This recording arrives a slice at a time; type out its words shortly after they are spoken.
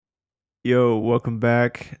Yo, welcome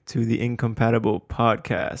back to the Incompatible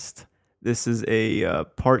Podcast. This is a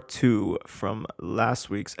part two from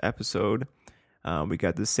last week's episode. We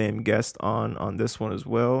got the same guest on this one as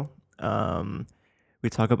well. We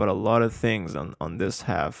talk about a lot of things on this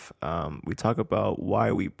half. We talk about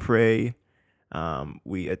why we pray.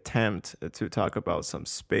 We attempt to talk about some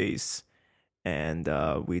space. And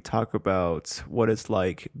we talk about what it's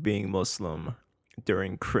like being Muslim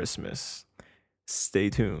during Christmas.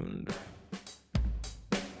 Stay tuned.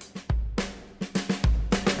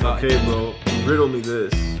 Okay, bro, riddle me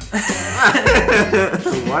this.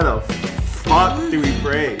 Why the fuck do we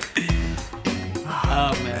pray?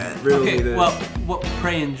 Oh, man. Riddle me this. Well, what,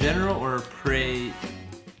 pray in general or pray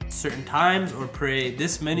certain times or pray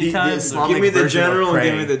this many times? Islamic Give me the version of general and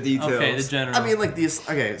give praying. me the details. Okay, the general. I mean, like these.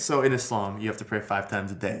 Okay, so in Islam, you have to pray 5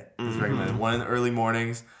 times a day. It's recommended. One in the early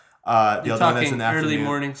mornings. The You're other one that's talking in the early afternoon.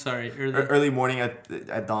 morning, sorry. Early morning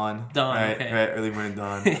at dawn. Dawn, right? okay. Right, early morning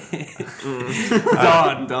dawn.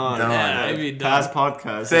 Dawn. Done. Yeah, I mean, dawn. Past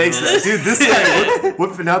podcast. Thanks, dude. This guy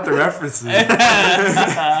whipping out the references.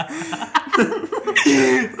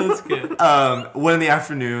 That's good. One in the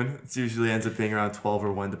afternoon. It usually ends up being around 12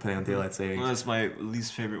 or 1, depending on daylight savings. Well, that's my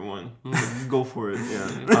least favorite one. Go for it.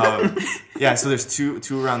 Yeah. Yeah. So there's two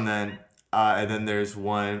around then, and then there's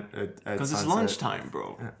one at Because it's sunset. lunchtime,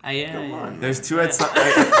 bro. Yeah. There's two at all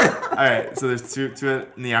right, so there's two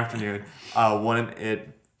in the afternoon. One at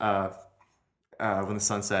when the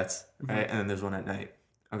sun sets, right, and then there's one at night.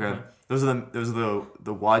 Okay, those are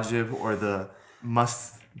the wajib or the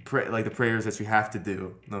must pray, like the prayers that you have to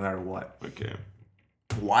do no matter what. Okay.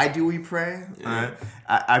 Why do we pray? Yeah.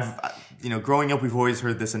 I've growing up, we've always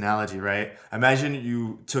heard this analogy, right? Imagine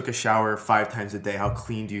you took a shower 5 times a day. How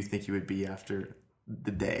clean do you think you would be after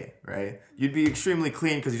the day, right? You'd be extremely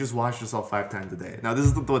clean because you just washed yourself 5 times a day. Now, this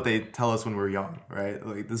is what they tell us when we're young, right?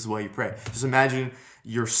 Like, this is why you pray. Just imagine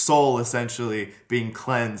your soul essentially being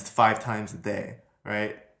cleansed 5 times a day,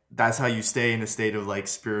 right? That's how you stay in a state of like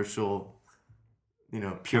spiritual,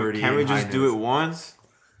 purity. Can't we and just do highness. it once?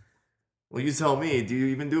 Well, you tell me. Do you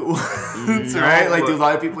even do it once, No, right? Like, do a but-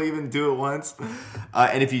 lot of people even do it once?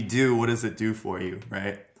 And if you do, what does it do for you,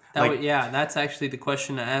 right? That's actually the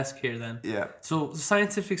question to ask here then. Yeah. So the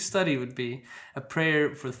scientific study would be a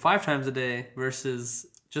prayer for 5 times a day versus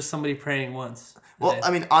just somebody praying once. Well, I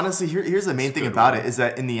mean, honestly, here's the main thing good about one. it is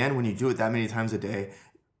that in the end, when you do it that many times a day,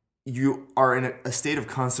 you are in a state of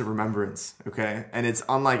constant remembrance, okay? And it's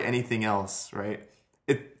unlike anything else, right?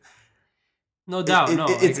 No doubt. I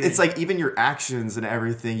It's agree. like even your actions and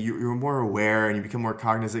everything, you're more aware and you become more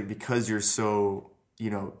cognizant because you're so,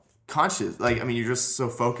 conscious. Like, I mean, you're just so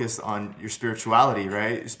focused on your spirituality,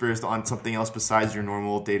 right? You're focused on something else besides your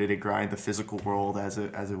normal day-to-day grind, the physical world as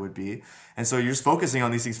it would be. And so you're just focusing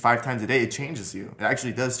on these things 5 times a day. It changes you. It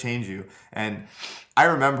actually does change you. And I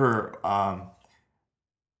remember, I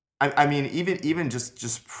mean, even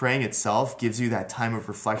just praying itself gives you that time of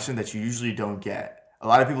reflection that you usually don't get. A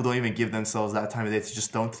lot of people don't even give themselves that time of day to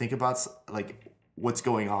just don't think about like what's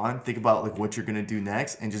going on. Think about like what you're gonna do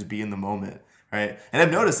next and just be in the moment, right? And I've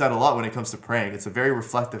noticed that a lot when it comes to praying. It's a very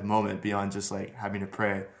reflective moment beyond just like having to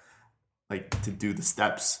pray, like to do the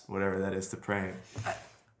steps, whatever that is to praying.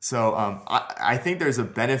 So I think there's a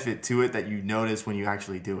benefit to it that you notice when you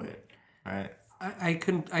actually do it, right? I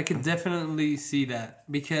could definitely see that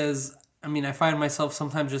because I mean I find myself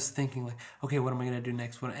sometimes just thinking like, okay, what am I gonna do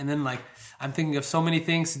next one? And then like I'm thinking of so many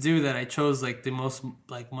things to do that I chose like the most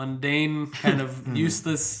like mundane kind of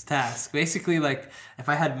useless task. Basically, like if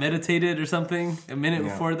I had meditated or something a minute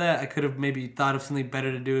before that, I could have maybe thought of something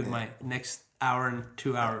better to do with my next hour and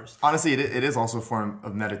 2 hours. Honestly, it is also a form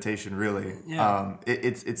of meditation, really. Yeah.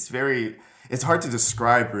 It's hard to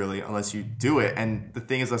describe, really, unless you do it. And the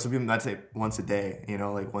thing is that some people meditate once a day,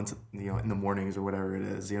 like once, in the mornings or whatever it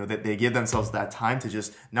is. They give themselves that time to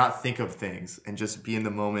just not think of things and just be in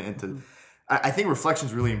the moment. And to, I think reflection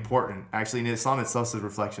is really important. Actually, in Islam itself says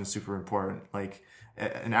reflection is super important. Like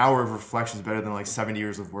an hour of reflection is better than like 70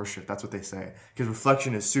 years of worship. That's what they say. Because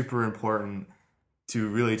reflection is super important to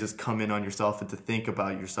really just come in on yourself and to think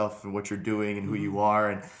about yourself and what you're doing and who you are,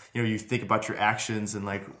 and you think about your actions and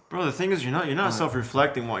like, Bro, the thing is, you're not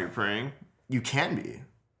self-reflecting while you're praying. you can be.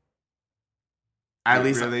 At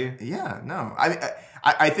least, really? Yeah, no.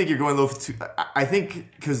 I think you're going a little too. I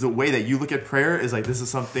think because the way that you look at prayer is like this is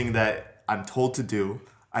something that I'm told to do.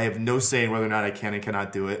 I have no say in whether or not I can and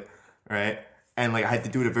cannot do it, right? And like I have to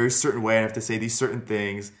do it a very certain way. I have to say these certain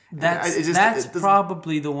things. That's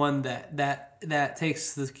probably the one that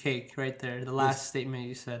takes the cake right there. The last statement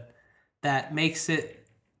you said that makes it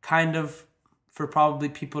kind of for probably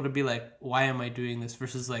people to be like, why am I doing this?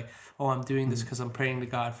 Versus like, oh, I'm doing this because I'm praying to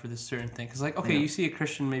God for this certain thing. Because like, okay, you see a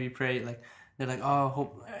Christian maybe pray, like they're like, oh,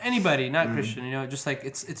 hope anybody, not Christian, you know, just like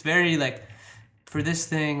it's very like for this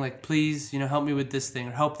thing, like please, you know, help me with this thing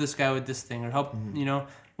or help this guy with this thing or help, you know.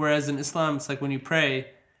 Whereas in Islam, it's like when you pray,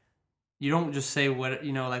 you don't just say what,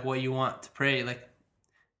 you know, like what you want to pray. Like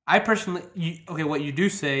I personally, what you do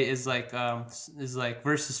say is like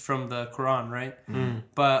verses from the Quran, right?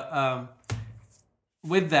 But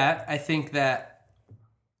with that, I think that,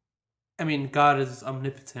 I mean, God is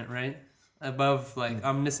omnipotent, right? Above, like,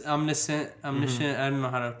 omniscient. I don't know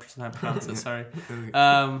how to pronounce it, sorry.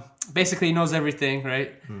 Basically, he knows everything,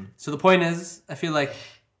 right? So the point is, I feel like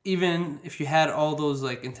even if you had all those,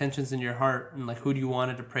 like, intentions in your heart and, like, who do you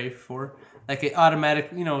wanted to pray for, like, it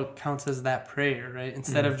automatically, you know, counts as that prayer, right?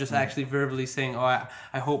 Instead of just actually verbally saying, oh,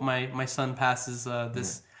 I hope my son passes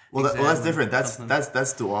this. Well, that's different.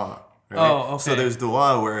 That's dua. Right? Oh, okay. So there's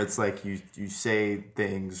dua where it's like you say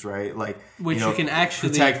things, right? Like, which you know, you can actually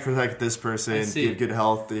protect this person, give good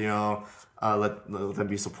health, you know, let them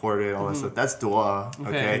be supported, all that stuff. That's dua.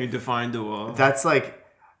 Okay. Can you define dua? That's like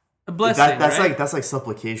a blessing. That's like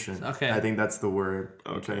supplication. Okay. I think that's the word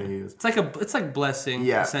I'm trying to use. It's like blessing.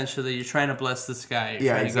 Yeah. Essentially, you're trying to bless this guy.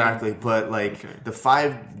 Yeah, exactly. But like the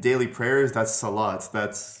 5 daily prayers, that's salat.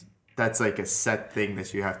 That's like a set thing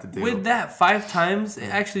that you have to do. With that 5 times, it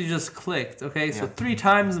actually just clicked. Okay, so 3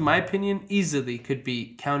 times, in my opinion, easily could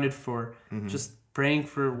be counted for just praying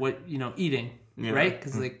for what, you know, eating, right?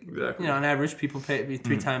 Because like you know, on average, people pay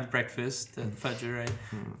 3 times breakfast, Fajr,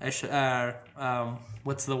 right?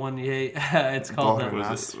 What's the one you hate? It's called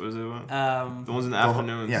Was it one? The ones in the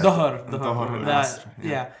afternoon. Yeah. Dhuhr.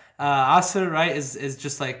 Asr, Asr, right, is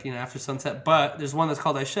just like, you know, after sunset. But there's one that's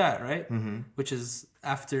called Isha, right? Which is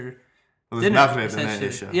after dinner. Maghrib and then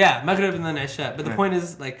Isha. Yeah, Maghrib and then Isha. But the point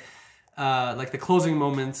is, like the closing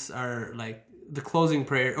moments are like the closing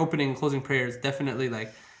prayer, opening and closing prayers, definitely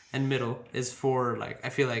like, and middle is for like, I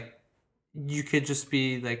feel like you could just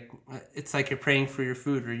be like, it's like you're praying for your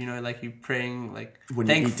food, or, you know, like you're praying like when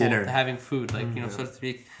you thankful eat dinner, to having food, like, you know, so to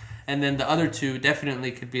speak. And then the other 2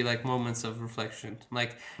 definitely could be like moments of reflection,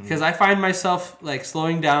 like because I find myself like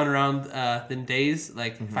slowing down around the days,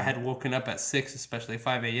 like if I had woken up at 6, especially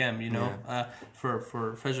 5 a.m., you know,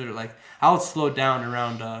 for Fajr, like I would slow down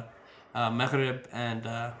around Maghrib and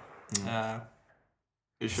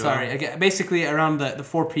basically around the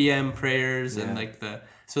 4 p.m. prayers and like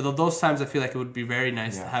those times I feel like it would be very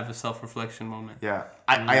nice to have a self-reflection moment. Yeah.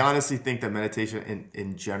 I honestly think that meditation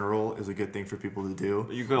in general is a good thing for people to do.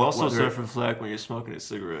 You could also self-reflect when you're smoking a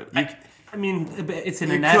cigarette. I mean, it's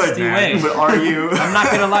in a nasty way. But are you? I'm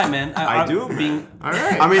not gonna lie, man. I do. All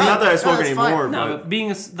right. I mean, not that I smoke anymore, No, but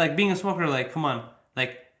but being a smoker, like, come on,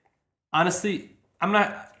 like, honestly, I'm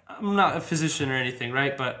not a physician or anything,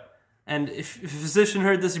 right? And if a physician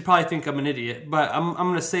heard this, he'd probably think I'm an idiot. But I'm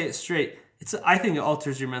gonna say it straight. I think it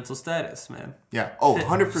alters your mental status, man. Yeah. Oh,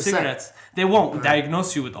 100%. Cigarettes. They won't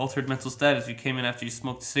diagnose you with altered mental status. You came in after you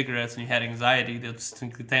smoked cigarettes and you had anxiety. They'll just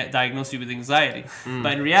diagnose you with anxiety.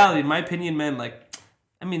 But in reality, in my opinion, man, like,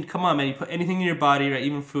 I mean, come on, man. You put anything in your body, right?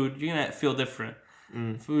 Even food, you're gonna feel different.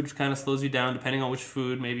 Food kind of slows you down, depending on which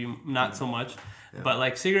food. Maybe not so much. Yeah. But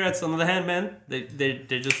like cigarettes, on the other hand, man,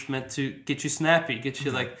 they're just meant to get you snappy, get you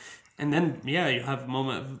like. And then, you have a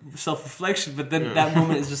moment of self-reflection, but then that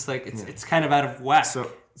moment is just like, it's kind of out of whack. So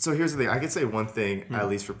here's the thing. I could say one thing, at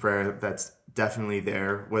least for prayer, that's definitely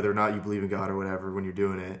there, whether or not you believe in God or whatever when you're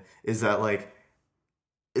doing it, is that, like,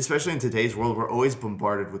 especially in today's world, we're always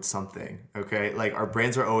bombarded with something, okay? Like, our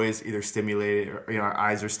brains are always either stimulated or, our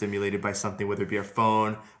eyes are stimulated by something, whether it be our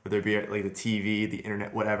phone, whether it be, like, the TV, the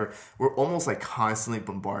internet, whatever. We're almost, like, constantly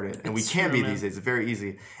bombarded. And we can be these days. It's very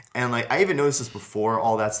easy. And, like, I even noticed this before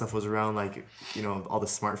all that stuff was around, like, all the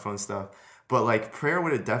smartphone stuff. But, like, prayer,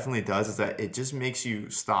 what it definitely does is that it just makes you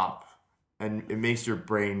stop. And it makes your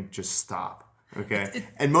brain just stop. Okay,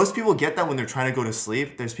 and most people get that when they're trying to go to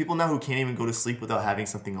sleep. There's people now who can't even go to sleep without having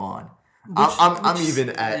something on. I'm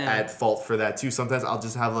even at fault for that too. Sometimes I'll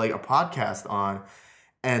just have like a podcast on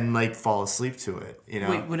and like fall asleep to it.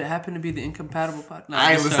 Wait, would it happen to be the incompatible podcast? No,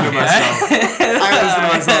 I listen to myself. I listen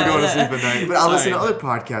to myself going to sleep at night, but I'll listen to other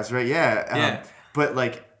podcasts, right? Yeah. But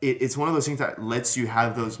like. It's one of those things that lets you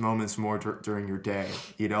have those moments more during your day,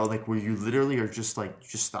 like where you literally are just like,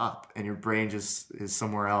 just stop and your brain just is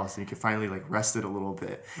somewhere else and you can finally like rest it a little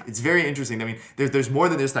bit. It's very interesting. I mean, there's more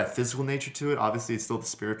than just that physical nature to it. Obviously, it's still the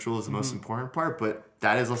spiritual is the most important part, but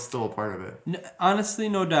that is still a part of it. Honestly,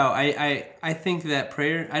 no doubt. I think that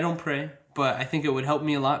prayer, I don't pray, but I think it would help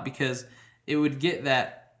me a lot because it would get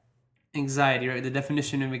that anxiety, right? The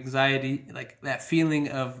definition of anxiety, like that feeling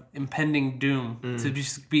of impending doom to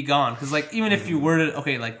just be gone. Because like even if you were to,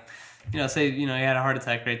 okay, like, you know, say, you know, you had a heart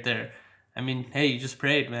attack right there. I mean, hey, you just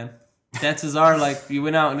prayed, man. Chances are, like, you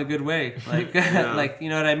went out in a good way. Like, like, you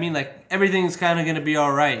know what I mean? Like, everything's kind of going to be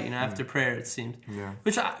all right, you know, after prayer, it seems. Yeah.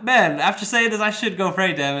 Which, man, after saying this, I should go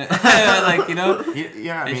pray, damn it. Like, you know?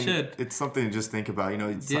 Yeah, I mean, should. It's something to just think about, you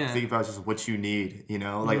know, think about just what you need, you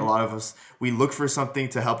know? Like, a lot of us, we look for something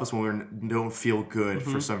to help us when we don't feel good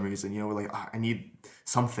for some reason. You know, we're like, I need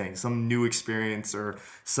something, some new experience or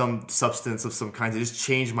some substance of some kind to just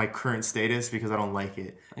change my current status because I don't like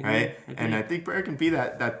it, right? And I think prayer can be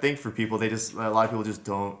that thing for people. A lot of people just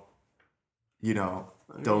don't, you know,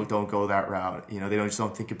 don't go that route. You know, they just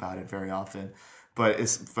don't think about it very often. But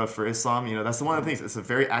for Islam, you know, that's one of the things. It's a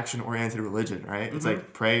very action-oriented religion, right? It's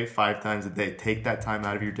like pray 5 times a day. Take that time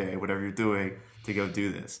out of your day, whatever you're doing, to go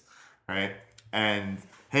do this, right? And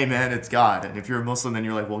hey, man, it's God. And if you're a Muslim, then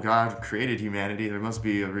you're like, well, God created humanity. There must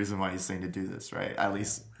be a reason why he's saying to do this, right? At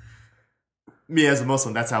least me as a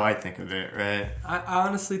Muslim, that's how I think of it, right? I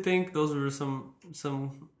honestly think those were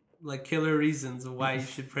some like killer reasons of why you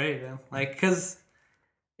should pray, man. Like, because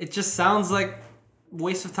it just sounds like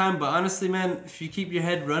waste of time. But honestly, man, if you keep your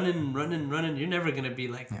head running, you're never going to be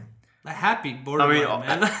like a happy borderline,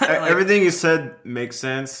 man. Like, everything you said makes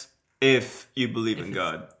sense if you believe in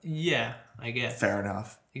God. Yeah, I guess. Fair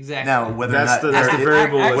enough. Exactly. Now, whether that's the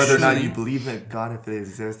variable. Whether or not you believe in God, if it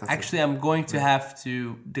exists. That's actually, I'm going to have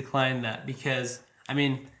to decline that because, I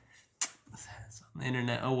mean, it's on the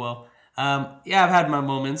internet. Oh, well. Yeah, I've had my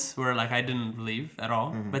moments where, like, I didn't believe at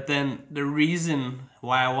all. But then the reason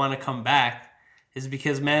why I want to come back is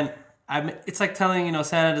because, man, it's like telling, you know,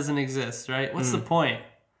 Santa doesn't exist, right? What's the point?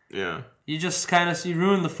 Yeah. You just kind of, you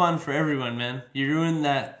ruin the fun for everyone, man. You ruin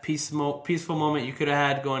that peaceful moment you could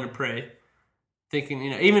have had going to pray. Thinking, you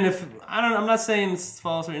know, even if, I'm not saying it's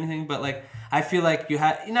false or anything, but like, I feel like you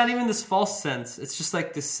had, not even this false sense. It's just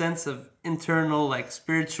like this sense of internal, like,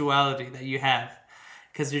 spirituality that you have.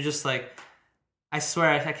 Because you're just like, I swear,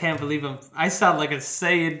 I can't believe I sound like a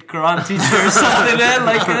Sayyid Quran teacher or something, man.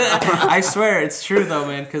 Like, I swear, it's true though,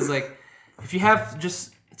 man. Because like, if you have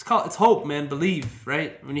just, it's hope, man. Believe,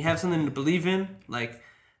 right? When you have something to believe in, like,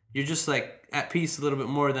 you're just like at peace a little bit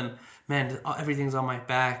more than, man, everything's on my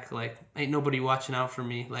back. Like, ain't nobody watching out for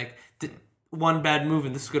me. Like, one bad move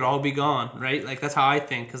and this could all be gone, right? Like, that's how I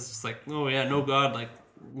think. Because it's like, oh yeah, no God, like,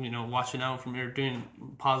 you know, watching out for me or doing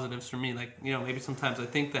positives for me. Like, you know, maybe sometimes I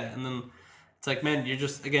think that, and then it's like, man, you're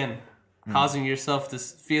just, again, causing yourself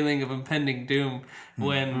this feeling of impending doom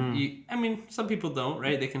when you, I mean, some people don't,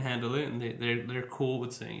 right? They can handle it and they're cool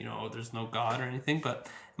with saying, you know, oh, there's no God or anything. But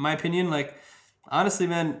in my opinion, like, honestly,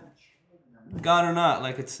 man, God or not,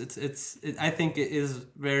 like, I think it is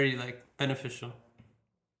very, like, beneficial,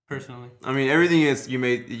 personally. I mean, everything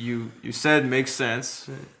you said makes sense,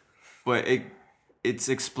 but it's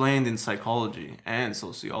explained in psychology and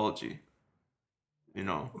sociology, you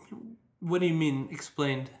know. What do you mean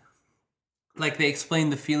explained? Like, they explain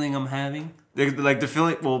the feeling I'm having? Like the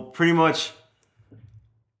feeling, well, pretty much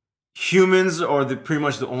humans are pretty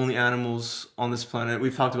much the only animals on this planet,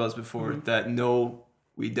 we've talked about this before, that know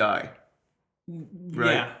we die.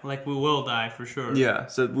 Right? Yeah, like we will die for sure. Yeah,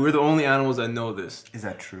 so we're the only animals that know this. Is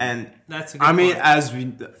that true? And that's a good point. as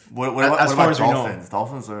we, as far as dolphins? We know,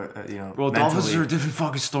 dolphins are, you know, well, dolphins are a different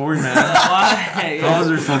fucking story, man. Why?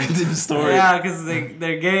 Dolphins are a fucking different story. Yeah, because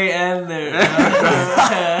they're gay and they're.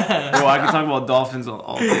 Well, I can talk about dolphins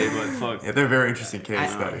all day, but fuck. Yeah, they're a very interesting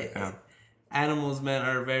case study. Animals, man,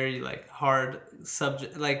 are very, like, hard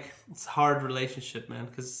subject. Like, it's hard relationship, man,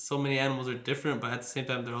 because so many animals are different, but at the same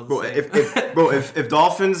time they're all the same. If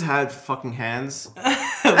dolphins had fucking hands, they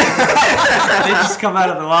just come out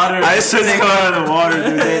of the water. I just said they come out of the water,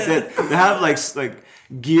 dude. They have like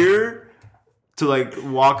gear to, like,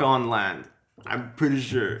 walk on land. I'm pretty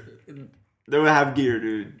sure they would have gear,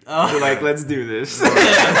 dude. They're like, let's do this.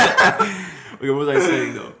 Okay, what was I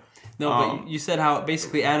saying though? No, but you said how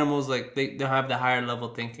basically animals, like, they have the higher level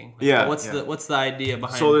thinking. Like, yeah. What's the idea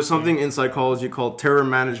behind? So there's something in psychology called terror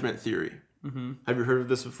management theory. Mm-hmm. Have you heard of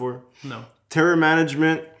this before? No. Terror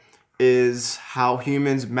management is how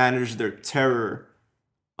humans manage their terror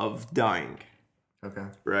of dying. Okay.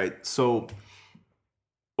 Right. So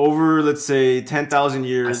over, let's say, 10,000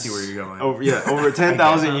 years. I see where you're going. Over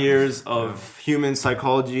 10,000 years of human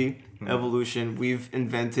psychology, evolution, we've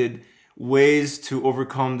invented ways to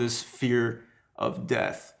overcome this fear of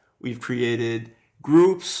death. We've created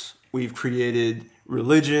groups, we've created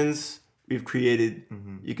religions, we've created,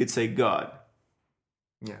 you could say, God.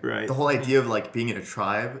 Yeah. Right. The whole idea of like being in a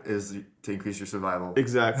tribe is to increase your survival.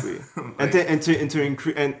 Exactly. Like- and to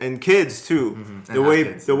increase and kids too.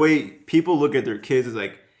 Mm-hmm. The way people look at their kids is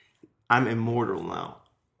like, I'm immortal now.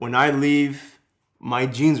 When I leave, my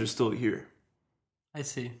genes are still here. I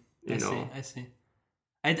see. You know? I see.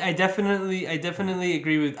 I definitely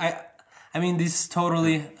agree with. I mean, these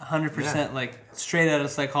totally 100% like straight out of a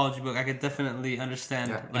psychology book. I could definitely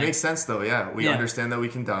understand. Yeah, it like, makes sense though. Yeah, we understand that we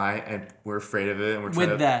can die, and we're afraid of it, and we're trying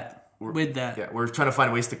with that. Yeah, we're trying to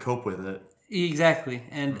find ways to cope with it. Exactly,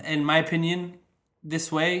 and in my opinion,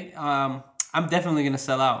 this way, I'm definitely gonna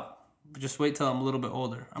sell out. Just wait till I'm a little bit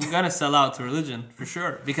older. I'm gonna sell out to religion for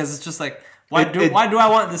sure because it's just like. Why do I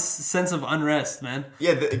want this sense of unrest, man?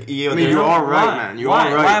 Yeah, you're all right, man. You're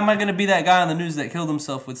all right. Why am I going to be that guy on the news that killed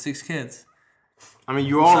himself with 6 kids? I mean,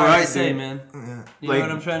 you're all right, to say, dude. man. Yeah. You know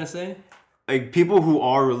what I'm trying to say? Like, people who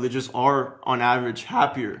are religious are, on average,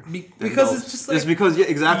 happier. Because it's just like... It's because,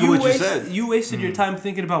 exactly what you said. You wasted your time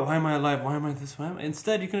thinking about, why am I alive? Why am I this? Why am I?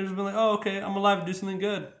 Instead, you could have just been like, oh, okay, I'm alive, do something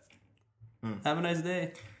good. Have a nice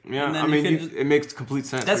day. Yeah, I mean, it makes complete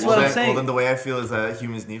sense. That's what I'm saying. Well, then the way I feel is that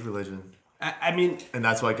humans need religion. I mean... And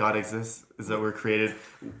that's why God exists, is that we're created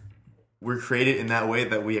in that way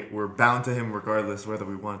that we're bound to Him regardless whether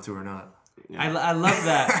we want to or not. Yeah. I love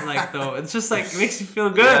that, like, though. It's just, like, it makes you feel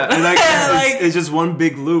good. Yeah, like, it's just one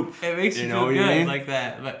big loop. It makes you feel good like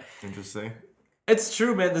that. But interesting. It's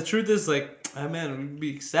true, man. The truth is, like, oh, man, we'd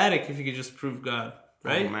be ecstatic if you could just prove God,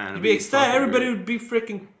 right? Oh, man, you'd be ecstatic. Everybody would be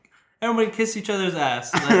freaking... Everybody would kiss each other's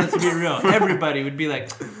ass. Like, let's be real. Everybody would be like...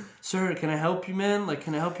 Sir, can I help you, man? Like,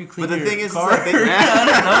 can I help you clean your car? But the thing is,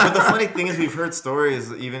 but the funny thing is, we've heard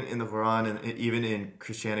stories, even in the Quran and even in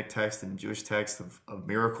Christianic text and Jewish text, of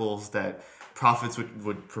miracles that prophets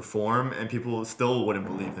would perform, and people still wouldn't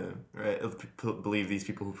believe him, right? Believe these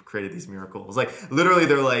people who created these miracles. Like, literally,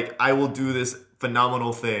 they're like, I will do this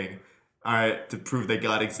phenomenal thing, all right, to prove that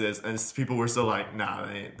God exists. And people were still like, nah,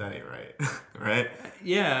 that ain't right, right?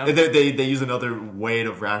 Yeah. They use another way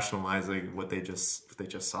of rationalizing what they just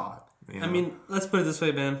saw. You know? I mean, let's put it this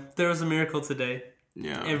way, man. If there was a miracle today,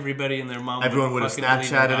 everybody and their mom. Everyone would have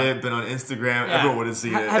Snapchatted it, been on Instagram. Yeah. Everyone would have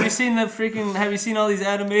seen it. Have you seen Have you seen all these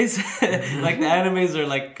animes? Like, the animes are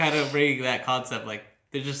like kind of bringing that concept. Like,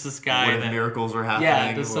 they're just this guy that miracles are happening.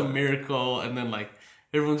 Yeah, there's some miracle, and then like.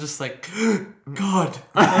 Everyone's just like, God,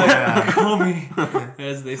 call me,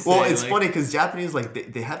 as they say. Well, it's funny because Japanese,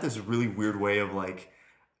 like, they have this really weird way of, like,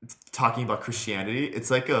 talking about Christianity.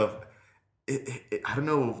 It's like I don't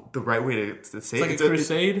know the right way to say it. It's like a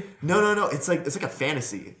crusade? No. It's like a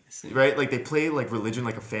fantasy, right? Like, they play, like, religion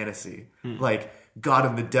like a fantasy. Like, God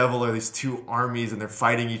and the devil are these two armies, and they're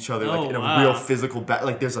fighting each other like in a real physical battle.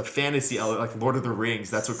 Like, there's a fantasy element, like Lord of the Rings.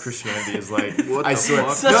 That's what Christianity is like. I swear,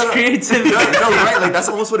 such creativity. No, right? Like, that's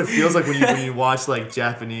almost what it feels like when you watch like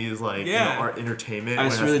Japanese art entertainment. I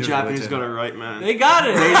swear the Japanese got it right, man. They got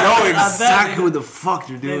it. They know exactly what the fuck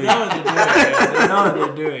they're doing. They know what they're doing. They know what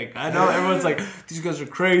they're doing. I know everyone's like, these guys are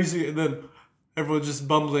crazy, and then. Everyone's just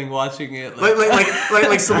bumbling watching it.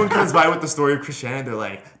 Like someone comes by with the story of Christianity, they're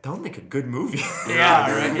like, that would make a good movie. Yeah,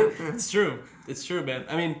 right? It's true. It's true, man.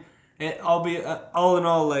 I mean, all in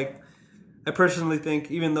all, like, I personally think,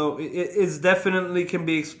 even though it definitely can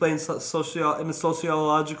be explained in a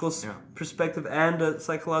sociological perspective and a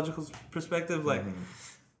psychological perspective, like,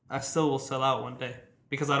 I still will sell out one day.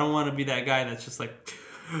 Because I don't want to be that guy that's just like,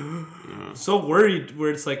 so worried, where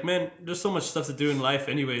it's like, man, there's so much stuff to do in life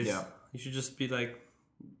anyways. Yeah. You should just be like,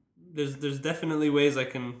 there's definitely ways I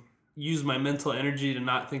can use my mental energy to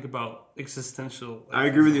not think about existential. I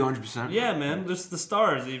agree with you 100%. Yeah, man. There's the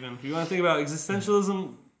stars even. If you want to think about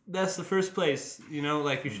existentialism, that's the first place. You know,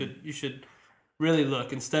 like you should really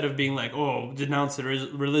look instead of being like, oh, denounce the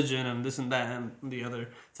religion and this and that and the other.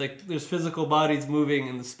 It's like there's physical bodies moving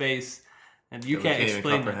in the space, and you can't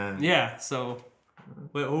explain it. Yeah. So,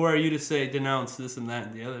 who are you to say denounce this and that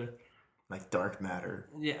and the other? Like dark matter.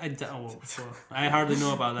 Yeah, I hardly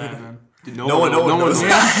know about that, man. No one knows.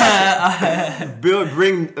 Bill,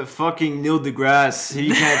 bring fucking Neil deGrasse. He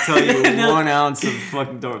can't tell you 1 ounce of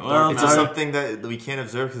fucking dark matter. It's just something that we can't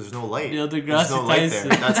observe because there's no light. Neil deGrasse. There's no light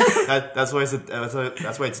there.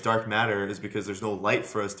 That's why it's dark matter, is because there's no light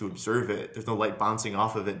for us to observe it. There's no light bouncing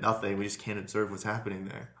off of it. Nothing. We just can't observe what's happening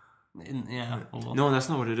there. Yeah. No, that's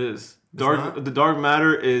not what it is. The dark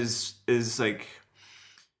matter is like.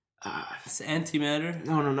 It's antimatter?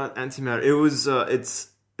 No, not antimatter. It was.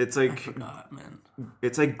 It's like. I forgot, man.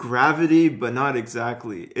 It's like gravity, but not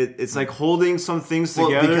exactly. It's like holding some things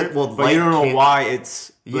together, but you don't know why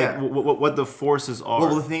it's. Yeah. What the forces are.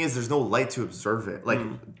 Well, the thing is, there's no light to observe it. Like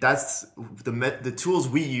that's the tools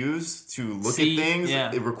we use to look at things.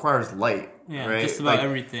 Yeah. It requires light. Yeah, right? just about Like,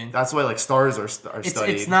 everything. That's why like stars are studied.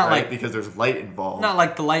 It's not right? like because there's light involved. Not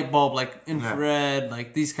like the light bulb, like infrared,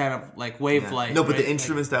 like these kind of like wave Yeah. light. No, but right? the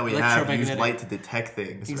instruments like that we have use electromagnetic. light to detect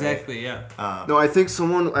things. Exactly. Yeah. Right? No, I think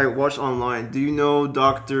someone I watched online. Do you know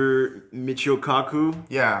Dr. Michio Kaku?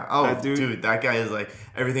 Yeah. Oh, That dude? that guy is like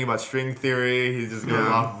everything about string theory. He's just going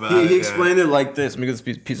off about He it. explained it like this. Let me get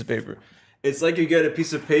this piece of paper. It's like you get a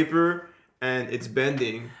piece of paper and it's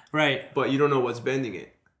bending, Right. but you don't know what's bending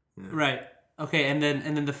it. Right. Okay. And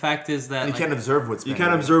then the fact is that You can't observe what's You bending.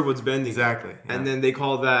 can't observe what's bending. Exactly. Yeah. And then they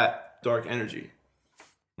call that dark energy.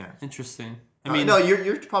 Interesting. I I mean, mean, no,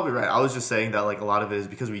 you're probably right. I was just saying that like a lot of it is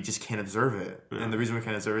because we just can't observe it, and the reason we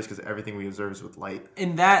can't observe it is because everything we observe is with light.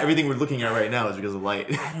 in that Everything we're looking at right now is because of light.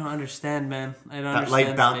 I don't understand, man. I don't that light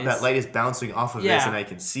understand space. that light is bouncing off of this, Yeah. and I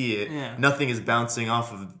can see it. Yeah. Nothing is bouncing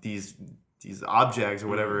off of these objects or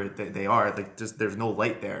whatever they are. Like just there's no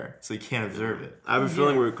light there, so you can't observe it. I have a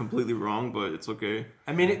feeling we're completely wrong, but it's okay.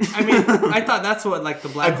 I mean, I thought that's what like the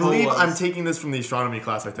black I believe hole was. I'm taking this from the astronomy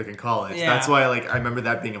class I took in college. Yeah. That's why like I remember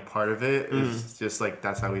that being a part of it. It's just like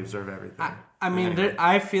that's how we observe everything. I mean, Anyway.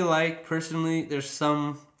 I feel like personally, there's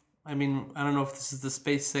some. I mean, I don't know if this is the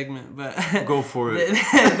space segment, but Go for it.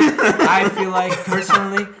 I feel like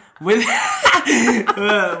personally with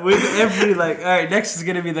every like, all right, next is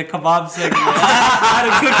gonna be the kebab segment. How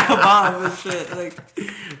to cook kebab and shit. Like,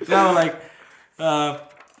 no,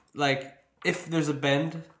 like if there's a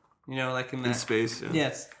bend, you know, like in that In space, yeah.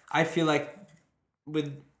 Yes, I feel like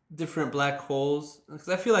with different black holes, because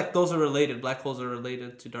I feel like those are related. Black holes are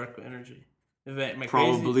related to dark energy. Am I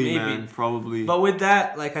Probably, crazy? man. Probably. But with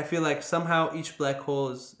that, like I feel like somehow each black hole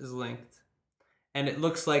is linked, and it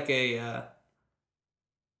looks like it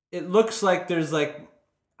looks like there's like,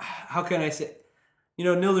 how can I say? You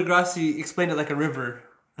know, Neil deGrasse explained it like a river,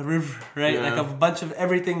 right? Yeah. Like a bunch of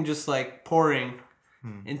everything just like pouring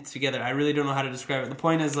in together. I really don't know how to describe it. The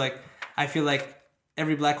point is like I feel like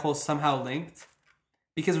every black hole is somehow linked,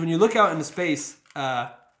 because when you look out into space,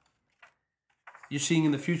 you're seeing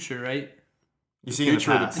in the future, right? You see in the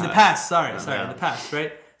future or the past. In the past, sorry, Yeah. in the past,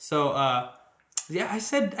 right? So, yeah, I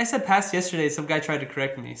said past yesterday. Some guy tried to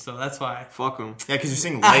correct me, so that's why. Fuck them. Yeah, because you're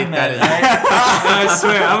seeing light Man, that is. right? I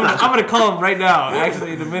swear, I'm gonna call him right now,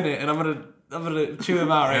 actually, in a minute, and I'm gonna chew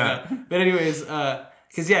him out right now. But anyways,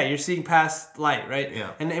 because yeah, you're seeing past light, right?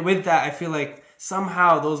 Yeah. And with that, I feel like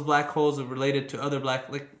somehow those black holes are related to other like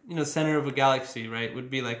center of a galaxy, right? Would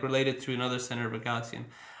be like related to another center of a galaxy. And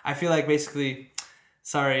I feel like basically.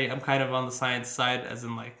 Sorry, I'm kind of on the science side, as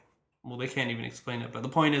in like, well, they can't even explain it. But the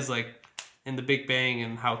point is like, in the Big Bang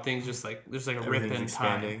and how things just like there's like a rip in Everything's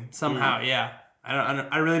time expanding. somehow. Yeah,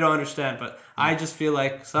 I really don't understand, but I just feel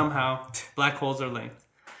like somehow black holes are linked.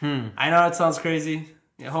 I know it sounds crazy.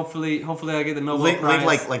 Yeah, hopefully I get the Nobel Link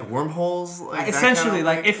Prize. like wormholes. Like that Essentially, kind of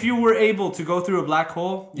like if you were able to go through a black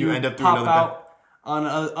hole, You would end up through pop another out on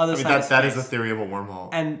other I mean, side. that of is the space. theory of a wormhole.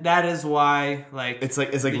 And that is why, like, It's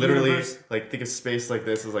like the literally universe- like think of space like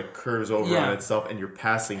this is like curves over Yeah. on itself, and you're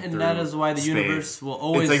passing and through. that is why the space. universe will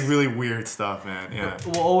always. It's like really weird stuff, man. Yeah. It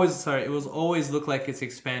will always look like it's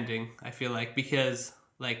expanding. I feel like because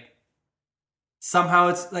like somehow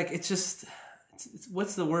it's like it's just it's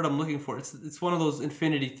what's the word I'm looking for? It's one of those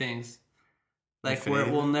infinity things, like where it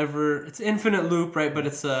Infinity? will never. It's infinite loop, right? But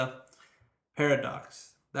it's a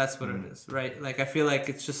paradox. That's what it is, right? Like I feel like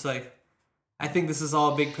it's just like I think this is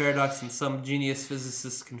all a big paradox, and some genius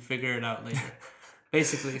physicist can figure it out later.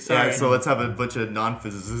 Basically, sorry. Yeah, so let's have a bunch of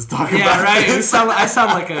non-physicists talk Yeah, about right. this. I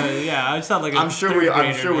sound like a. I'm sure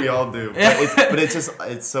we all do. But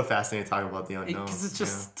it's so fascinating to talk about the unknown. Because it's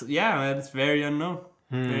just man, it's very unknown,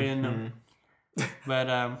 very unknown.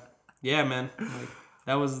 But yeah, man, like,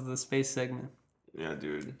 that was the space segment. Yeah,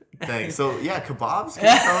 dude. Thanks. So yeah, kebabs. Can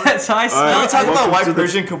you tell us? So I Let's smell. talk about Welcome why to the-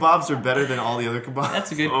 Persian kebabs are better than all the other kebabs.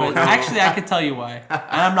 That's a good Oh, question. no. Actually, I can tell you why. And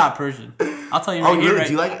I'm not Persian. I'll tell you right here. really? Right,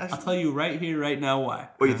 Do you like- I'll tell you right here, right now why.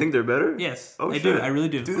 Oh, you think they're better? Yes, Oh, I shit. do. I really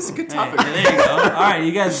do. Dude, this is a good Hey, topic. there you go. All right,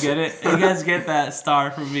 you guys get it. You guys get that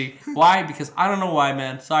star from me. Why? Because I don't know why,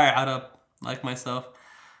 man. Sorry, I don't like myself.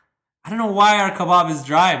 I don't know why our kebab is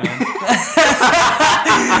dry, man.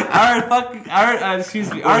 Our here's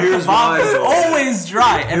kebab why, is though. always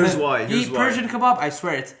dry. And Here's then why, here's eat why. Persian kebab, I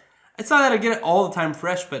swear it's not that I get it all the time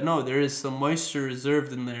fresh, but no, there is some moisture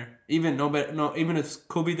reserved in there. Even even if it's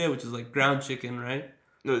kubide, which is like ground chicken, right?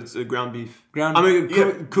 No, it's ground beef. Ground. I mean,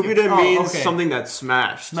 Yeah. kubide Oh, means okay. something that's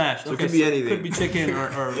smashed. Smashed. So Okay, it could be anything. Could be chicken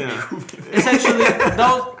or Yeah. beef. Essentially,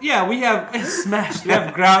 those. Yeah, we have smashed. We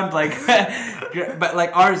have ground like, but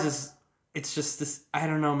like ours is it's just this. I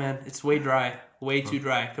don't know, man. It's way dry, way too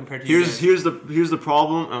dry compared to. Here's the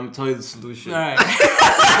problem. I'm gonna tell you the solution. All right.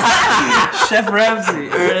 Chef Ramsay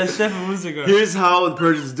or Chef Musigo. Here's how the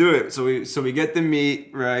Persians do it. So we get the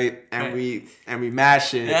meat right, and we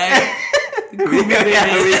mash it.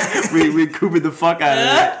 we coop it the fuck out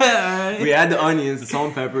of it. We add the onions, the salt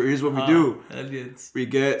and pepper. Here's what we do. Onions. We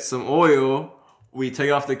get some oil. We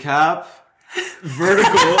take off the cap.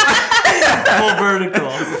 Vertical.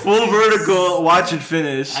 Full vertical. Watch it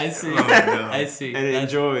finish. I see. I see. And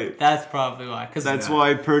enjoy. That's probably why. Cause that's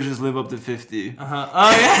why Persians live up to 50.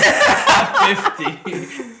 Oh yeah,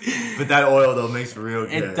 50. But that oil though makes it real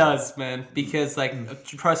good. It does, man. Because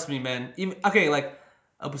trust me, man. Even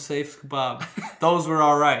Abu Saif's kebab, those were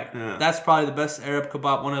all right. Yeah. That's probably the best Arab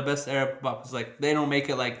kebab. One of the best Arab kebabs. Like they don't make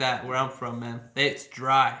it like that where I'm from, man. It's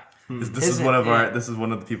dry. This is one of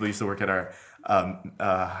the people who used to work at our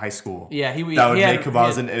high school. Yeah, he would make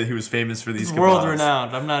kebabs, and he was famous for these kebabs. World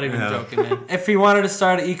renowned. I'm not even joking, man. If he wanted to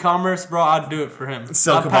start an e-commerce, bro, I'd do it for him.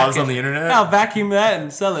 Sell kebabs on the internet? I'll vacuum that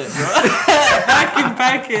and sell it, bro. Vacuum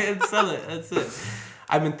pack it and sell it. That's it.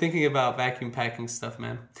 I've been thinking about vacuum packing stuff,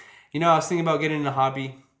 man. I was thinking about getting a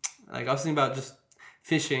hobby. Like I was thinking about just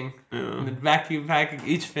fishing and then vacuum packing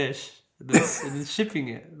each fish. And then shipping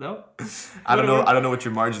it, no? I don't know what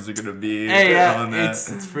your margins are gonna be. Hey, on that.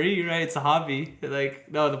 It's free, right? It's a hobby.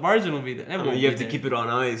 No, the margin will be there. You have to keep it on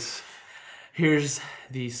ice. Here's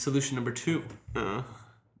the solution number 2.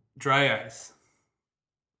 Dry ice.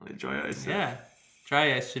 Dry ice. Yeah,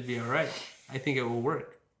 dry ice should be all right. I think it will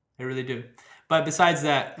work. I really do. But besides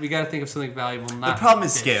that, we got to think of something valuable. The problem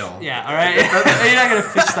is scale. Yeah, all right. You're not gonna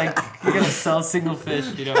fish you're gonna sell a single fish.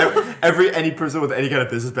 Any person with any kind of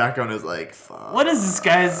business background is like, fuck. What is this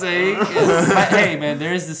guy saying? But hey, man,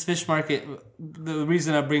 there is this fish market. The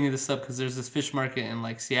reason I'm bringing this up because there's this fish market in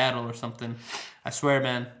Seattle or something. I swear,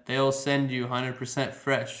 man, they'll send you 100%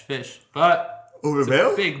 fresh fish, but it's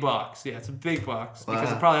a big box. Yeah, it's a big box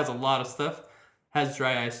because it probably has a lot of stuff. Has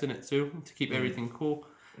dry ice in it too to keep everything cool.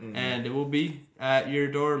 And it will be at your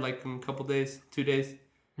door in a couple days, 2 days,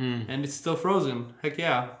 and it's still frozen. Heck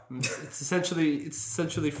yeah, it's essentially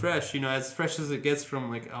fresh. As fresh as it gets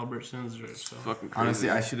from Albertsons or so. Fucking crazy. Honestly,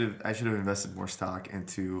 I should have invested more stock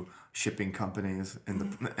into shipping companies and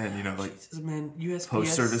Jesus, man, USPS.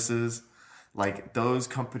 Post services. Those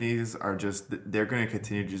companies are they're going to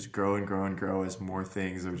continue to just grow and grow and grow as more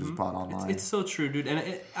things are just bought online. It's so true, dude,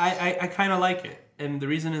 and I kind of like it, and the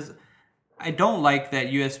reason is. I don't like that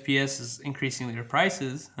USPS is increasing their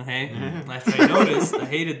prices. Okay, last I noticed, I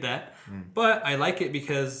hated that, but I like it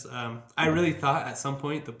because I really thought at some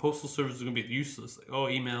point the postal service was gonna be useless.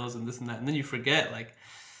 Emails and this and that, and then you forget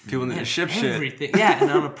people need to ship everything. Shit. Yeah, and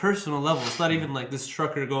on a personal level, it's not even this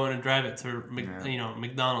trucker going and drive it to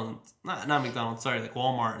McDonald's, not McDonald's. Sorry,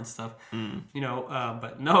 Walmart and stuff.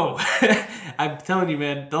 But no, I'm telling you,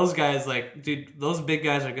 man, those guys dude, those big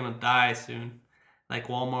guys are gonna die soon.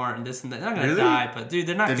 Walmart and this and that. They're not going to die, but dude,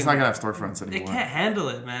 they're just not going to have storefronts anymore. They can't handle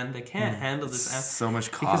it, man. They can't handle this. So much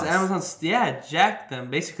cost. Because Amazon's, jacked them.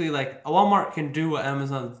 Basically, Walmart can do what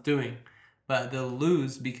Amazon's doing, but they'll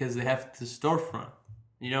lose because they have the storefront.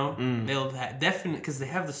 They'll definitely, because they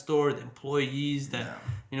have the store, the employees,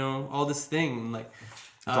 all this thing.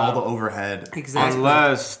 It's all the overhead. Exactly.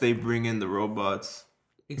 Unless they bring in the robots.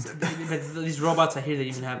 But these robots, I hear they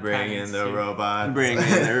even have Bring in the robots.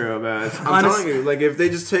 I'm telling you, if they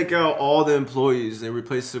just take out all the employees and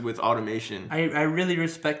replace it with automation. I really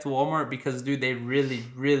respect Walmart because, dude, they really,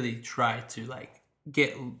 really try to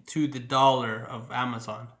get to the dollar of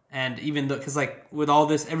Amazon. And even though, because with all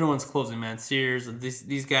this, everyone's closing, man. Sears,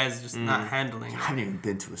 these guys are just not handling. I haven't even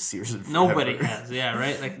been to a Sears in forever. Nobody has, yeah,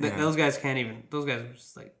 right? Those guys can't even. Those guys are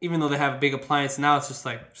just even though they have a big appliance now, it's just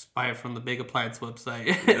just buy it from the big appliance website,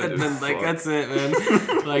 and then that's it,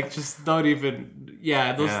 man. Just don't even.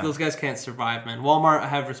 Yeah, those guys can't survive, man. Walmart, I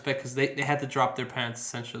have respect because they had to drop their pants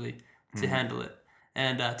essentially to handle it.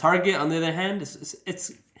 And Target, on the other hand,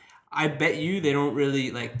 it's I bet you they don't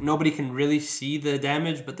really nobody can really see the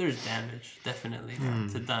damage, but there's damage definitely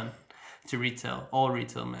to retail, all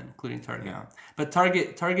retail, man, including Target. Yeah. But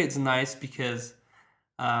Target's nice because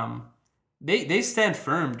they stand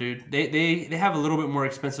firm, dude. They have a little bit more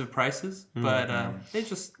expensive prices, but they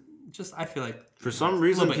just I feel for some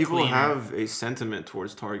reason people have a sentiment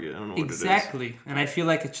towards Target. I don't know what exactly, it is. And I feel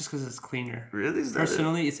like it's just because it's cleaner. Really?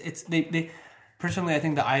 Personally, personally, I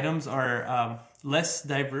think the items are less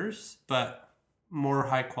diverse, but more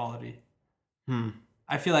high quality.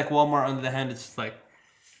 I feel like Walmart, on the other hand, it's just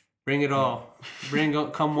bring it all.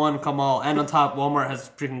 Come one, come all. And on top, Walmart has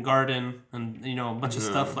freaking garden and, a bunch of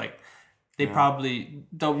stuff. They probably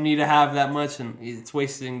don't need to have that much, and it's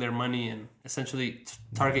wasting their money. And essentially,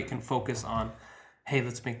 Target can focus on, hey,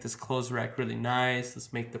 let's make this clothes rack really nice.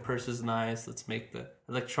 Let's make the purses nice. Let's make the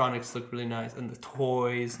electronics look really nice. And the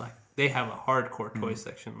toys, like, they have a hardcore toy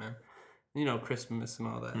section, man. You know, Christmas and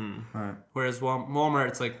all that. Right. Whereas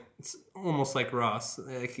Walmart, it's almost like Ross.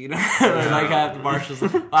 Like, you know, like at Marshalls.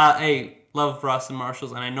 Hey, love Ross and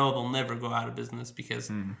Marshalls, and I know they'll never go out of business because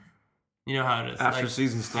you know how it is. After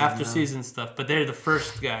season stuff. Season stuff. But they're the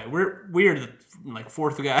first guy. We're the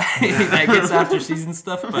fourth guy that gets after season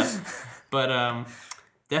stuff. But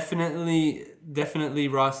definitely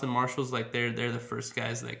Ross and Marshalls, like they're the first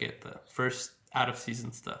guys that get the first out of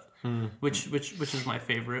season stuff, which is my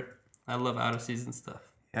favorite. I love out of season stuff.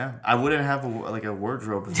 Yeah, I wouldn't have a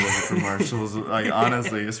wardrobe if it wasn't for Marshalls. Like,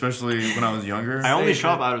 honestly, especially when I was younger. I only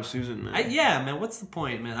shop out of season, man. Man. What's the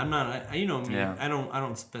point, man? I'm not. You know me. Yeah. I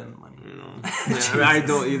don't spend money. You know, I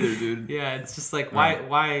don't either, dude. Yeah, it's just like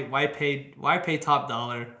why pay top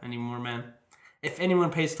dollar anymore, man? If anyone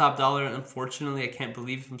pays top dollar, unfortunately, I can't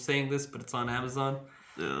believe I'm saying this, but it's on Amazon.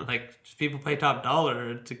 Yeah. Like, just people pay top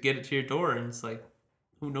dollar to get it to your door, and it's like,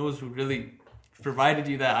 who knows who really provided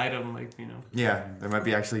you that item, like, you know. Yeah, there might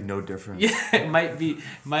be actually no difference. Yeah, it might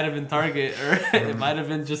have been Target, or it might have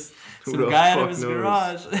been just some guy out of his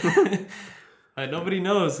garage. Nobody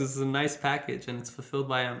knows. This is a nice package, and it's fulfilled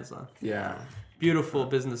by Amazon. Yeah. Beautiful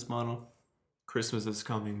business model. Christmas is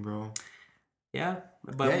coming, bro. Yeah.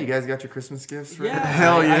 But you guys got your Christmas gifts ready? Yeah.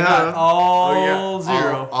 Hell yeah. I got all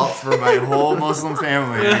zero. All for my whole Muslim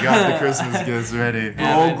family. I got the Christmas gifts ready.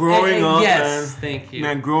 Yeah, growing up, yes, man. Thank you.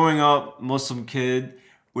 Man, growing up, Muslim kid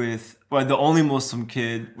the only Muslim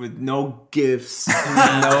kid with no gifts,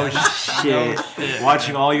 no shit.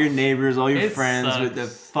 Watching all your neighbors, all your friends sucks. with the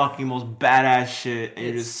fucking most badass shit, and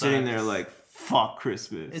you're just sitting there like, fuck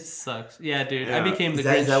Christmas. It sucks. Yeah, dude. Yeah. I became the Grinch.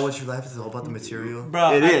 Grinch. Is that what your life is all about, the material?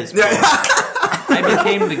 Bro, it is, bro. I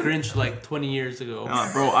became the Grinch like 20 years ago.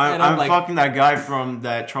 Bro, I'm like, fucking that guy from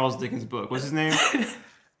that Charles Dickens book. What's his name?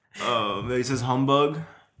 He says Humbug.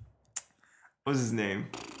 What's his name?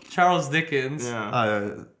 Charles Dickens.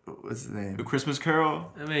 Yeah. What's his name? The Christmas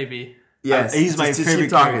Carol? Maybe. Yes. He's my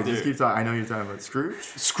favorite character. Just keep talking. I know you're talking about Scrooge.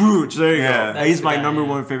 Scrooge, there you go. That's He's my the guy, number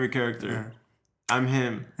one favorite character. Yeah. I'm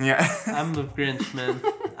him. Yeah. I'm the Grinch, man.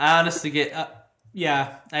 I honestly get...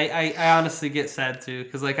 I honestly get sad too,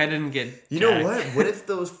 because like I didn't get. You know what? What if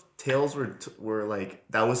those tales were like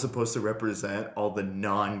that was supposed to represent all the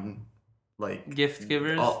non gift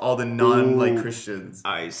givers, all the non Christians?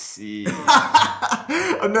 I see.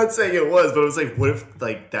 I'm not saying it was, but it was like, what if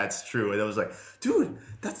like that's true? And I was like, dude,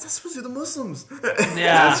 that's supposed to be the Muslims.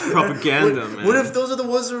 Yeah, that's propaganda, man. What if those are the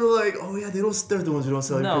ones who are like, oh yeah, they're the ones who don't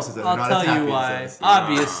sell Christmas? No, I'll tell you why.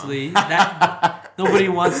 Obviously, that nobody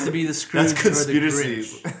wants to be the Scrooge or the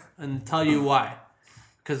Grinch, and tell you why.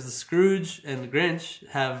 Because the Scrooge and the Grinch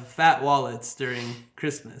have fat wallets during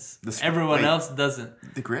Christmas. Everyone else doesn't.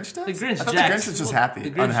 The Grinch does? The Grinch I thought jacks. The Grinch was just happy.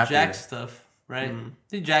 The Grinch unhappy. jacks stuff, right?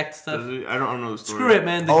 He jacked stuff. I don't know the story. Screw it,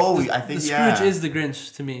 man. I think the Scrooge is the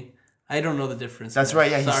Grinch to me. I don't know the difference. That's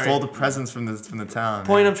right. Yeah, he stole the presents from the town.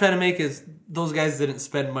 Point I'm trying to make is those guys didn't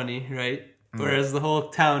spend money, right? Whereas the whole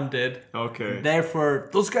town did. Okay. Therefore,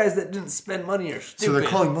 those guys that didn't spend money are stupid. So they're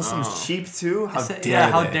calling Muslims cheap too? How dare they?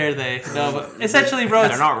 How dare they? No, but essentially, bro,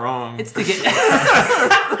 they're not wrong. It's to get.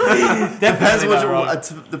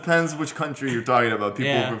 Depends which country you're talking about.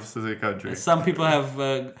 People from a specific country. Some people have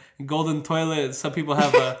a golden toilet. Some people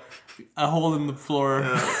have a hole in the floor.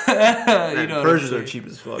 You know, Persians are cheap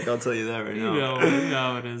as fuck. I'll tell you that right now. You know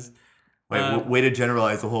how it is. Way to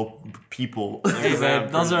generalize the whole people. Hey man,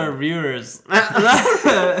 those are viewers.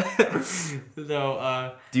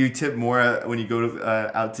 So, do you tip more when you go to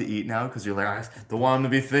out to eat now? Because you're like, I don't want them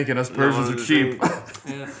to be thinking us Persians are cheap.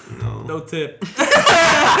 No tip.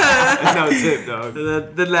 No tip, dog.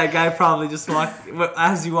 Then that guy probably just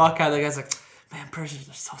as you walk out, the guy's like, man, Persians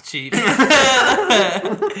are so cheap.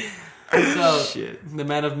 So, shit. The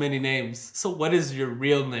man of many names. So what is your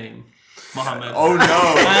real name? Mohammed. Oh no!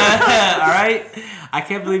 All right, I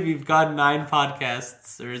can't believe you've gone 9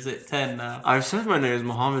 podcasts, or is it 10 now? I've said my name is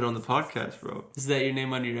Mohammed on the podcast, bro. Is that your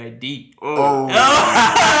name on your ID? Oh. You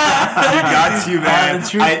got you, man. The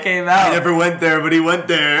truth came out. I never went there, but he went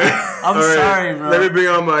there. I'm sorry, bro. Let me bring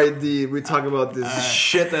on my ID. We talk about this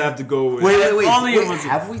shit that I have to go with. Wait. Only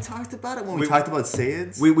Have we talked about it when we talked about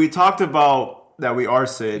Sayyids? We talked about that we are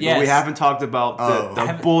Sayyid, but Yes. we haven't talked about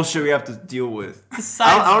the bullshit we have to deal with.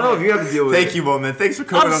 I don't know if you have to deal with it. Thank you, Moemen. Thanks for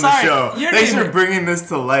coming I'm on sorry. the show. Your Thanks name for bringing this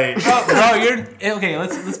to light. Bro, you're okay.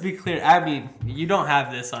 Let's be clear. I mean, you don't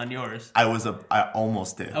have this on yours. I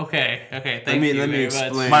almost did. Okay. Thank Let me you. very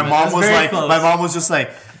explain. much. My mom That's was very like, close. my mom was just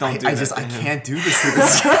like, Don't do I that to I him. can't do this to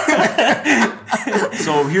this.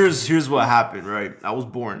 So here's what happened, right? I was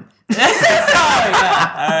born. Oh,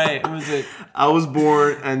 yeah. All right. Who was it? I was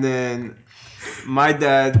born, and then my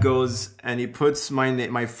dad goes and he puts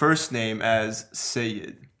my first name as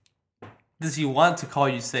Sayyid. Does he want to call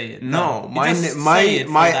you Sayyid? No, He my just my Sayyid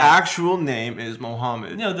for my that. actual name is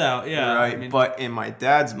Mohammed. No doubt. Yeah. Right, I mean, but in my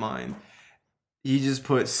dad's mind, he just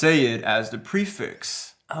put Sayyid as the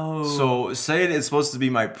prefix. oh. So Sayyid is supposed to be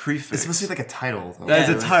my prefix. It's supposed to be like a title. Though. That's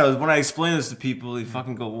Yeah. a title. When I explain this to people, they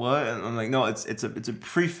fucking go, "What?" And I'm like, "No, it's a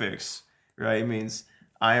prefix, right? It means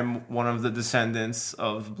I am one of the descendants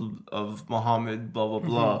of Muhammad, blah blah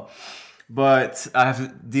blah." But I have to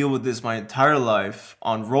deal with this my entire life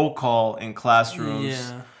on roll call in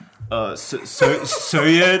classrooms. Yeah.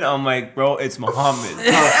 Sayyid, I'm like, bro, it's Muhammad.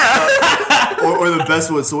 or the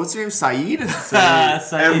best one. So what's your name? Saeed?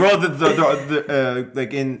 Sayyid. And bro,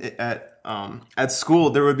 like at school,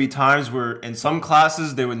 there would be times where in some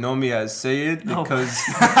classes they would know me as Sayyid because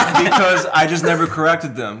I just never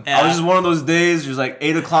corrected them. I was just one of those days, just like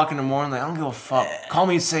 8 o'clock in the morning, like I don't give a fuck. Call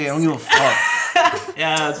me Sayyid, I don't give a fuck.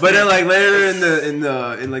 Yeah. But then like later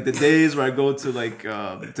in like the days where I go to like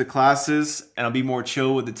to classes and I'll be more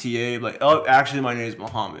chill with the TA, like, oh, actually my name is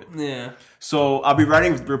Muhammad. Yeah. So I'll be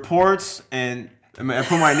writing reports and I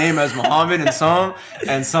put my name as Muhammad and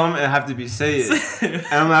some I have to be Sayyid. And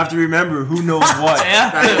I'm gonna have to remember who knows what.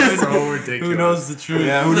 Yeah. That's so ridiculous. Who knows the truth?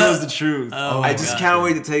 Yeah, who knows the truth? Oh I my just God. can't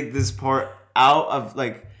wait to take this part out of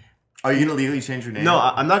like. Are you gonna legally change your name? No,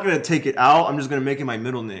 I'm not gonna take it out. I'm just gonna make it my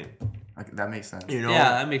middle name. Like, that makes sense. You know? Yeah,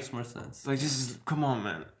 that makes more sense. Like just come on,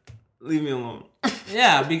 man, leave me alone.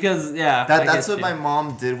 Yeah, because I That's get what you. my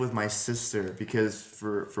mom did with my sister, because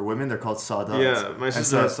for women they're called Sadat. Yeah, my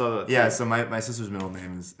sister has Sadat, Yeah, too. so my sister's middle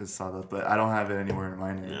name is Sadat, but I don't have it anywhere in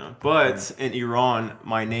my name. Yeah, but in Iran,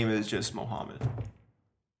 my name is just Mohammed.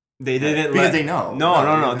 They didn't Because they know.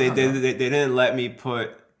 No. They They know. didn't let me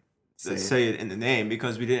put Say it. say it in the name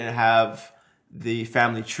because we didn't have the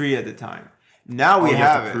family tree at the time. Now we you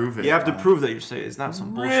have have to it. prove it. You have to prove that you're Sayyid. It's not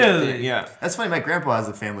some bullshit Really? thing. Yeah. That's funny. My grandpa has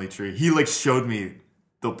a family tree. He like showed me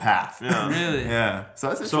the path. Yeah. Really? Yeah. So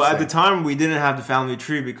that's So at the interesting. time we didn't have the family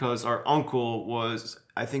tree because our uncle was,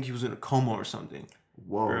 I think he was in a coma or something.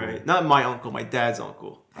 Whoa. Right? Not my uncle, my dad's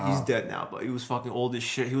uncle. He's dead now, but he was fucking old as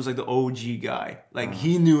shit. He was like the OG guy. Like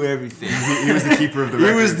he knew everything. He was the keeper of the He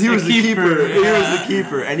records. was the keeper. He yeah. was the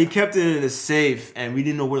keeper, and he kept it in a safe, and we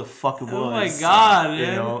didn't know where the fuck it was. Oh my God, You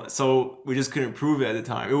man. know, so we just couldn't prove it at the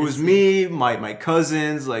time. It was me, my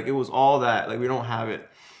cousins, like it was all that. Like we don't have it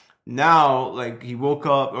now. Like he woke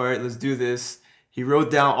up. All right, let's do this. He wrote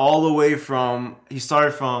down all the way from. He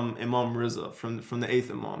started from Imam Riza, from the 8th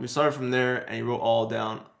Imam. He started from there, and he wrote all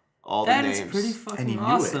down. All That the is names. pretty And fucking he knew it.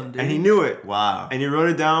 awesome, dude. And he knew it. Wow. And he wrote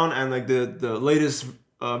it down, and like the latest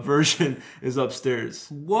version is upstairs.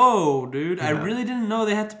 Whoa, dude! I really didn't know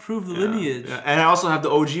they had to prove the lineage. Yeah. And I also have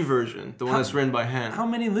the OG version, the one that's written by hand. How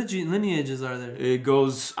many lineages are there? It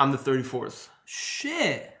goes. I'm the 34th.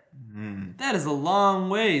 Shit, that is a long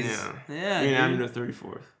ways. Yeah. I mean, I'm dude. the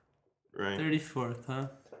 34th. Right. 34th, huh?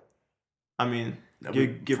 I mean, That give,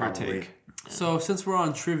 would give or probably- take. So since we're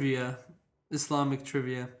on trivia, Islamic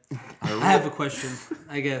trivia, I have a question.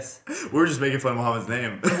 I guess. We're just making fun of Muhammad's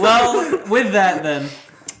name. Well, with that then,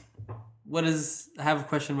 I have a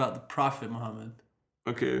question about the Prophet Muhammad.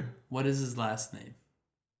 Okay. What is his last name?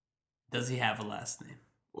 Does he have a last name?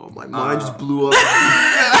 Well, my mind just blew up.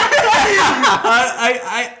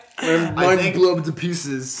 My mind think- blew up into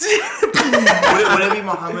pieces. would it be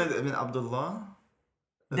Muhammad ibn Abdullah?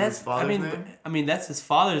 That's his father's name? I mean that's his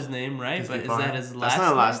father's name, right? Just But be is fine. that his last? That's not a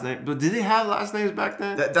name? last name. But did they have last names back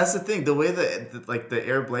then? That's the thing. The way that like the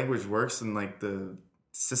Arab language works and like the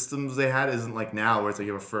systems they had isn't like now, where it's like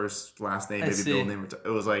you have a first, last name, I maybe see. middle name. It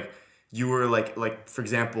was like you were like for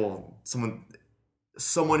example,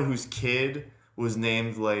 someone whose kid was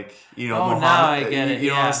named like Oh, now I get it.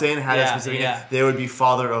 You know what Yeah. I'm saying? Had a Yeah, specific yeah. name. They would be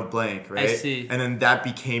father of blank, right? see. And then that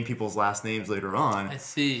became people's last names later on. I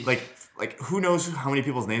see. Like who knows how many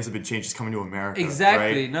people's names have been changed just coming to America?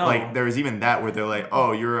 Exactly, right? no. Like there was even that where they're like,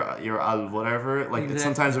 oh, you're al whatever. Like Exactly.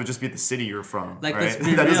 sometimes it would just be the city you're from. Like, right? let's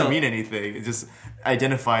be that doesn't real. mean anything. It just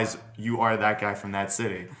identifies you are that guy from that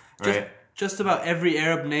city, right? Just about every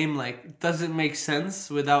Arab name like doesn't make sense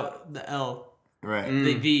without the L. Right.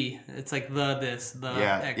 The. It's like the this, the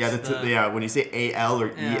X. When you say AL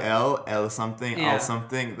or EL, L something, Yeah. L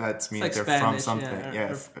something, that means like they're Spanish, from something.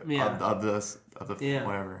 Of the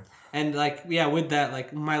whatever. And like with that,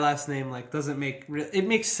 like my last name like doesn't make it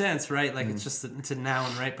makes sense, right? Like it's just it's a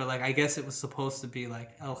noun, right? But like I guess it was supposed to be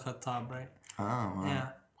like El Khattab, right? Oh, wow. Yeah.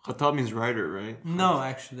 Khattab means writer, right? No,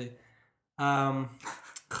 actually,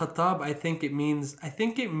 Khattab. I think it means.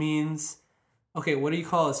 Okay, what do you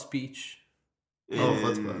call a speech?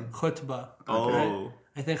 Khutbah. Khutbah. Oh. Right?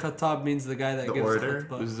 I think Khattab means the guy that gives orator?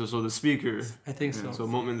 the khutbah. So the speaker. I think so. So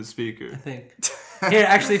Moemen the speaker. I think. Here,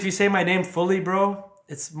 actually, if you say my name fully, bro,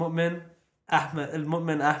 it's Moemen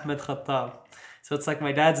Ahmed Khattab. So it's like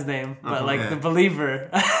my dad's name, but the believer.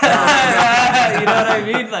 You know what I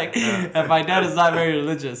mean? Like, and my dad is not very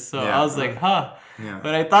religious, so I was like, huh. Yeah.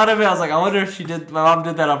 But I thought of it, I was like, I wonder if my mom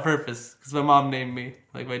did that on purpose, because my mom named me.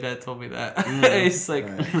 Like, my dad told me that. He's like,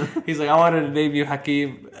 I wanted to name you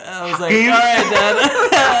Hakeem. I was like, all right,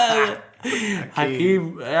 Dad.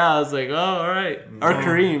 Hakeem. Yeah, I was like, oh, all right. Or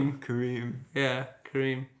Kareem. Kareem. Yeah,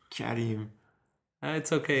 Kareem. Kareem.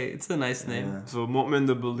 It's okay. It's a nice name. Yeah. So Moemen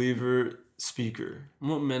the believer speaker.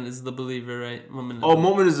 Moemen is the believer, right?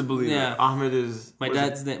 Moemen is the believer. Yeah. Ahmed is my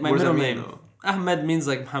dad's name. My middle name. Ahmed means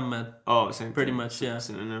like Muhammad. Oh, same. Pretty thing. much, yeah.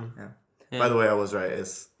 Synonym. Yeah. By the way, I was right.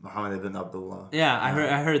 It's Muhammad ibn Abdullah. Yeah, I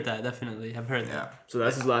heard that, definitely. I've heard that. So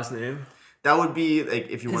that's his last name? That would be, like,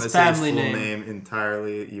 if you want to say his full name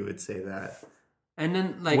entirely, you would say that. And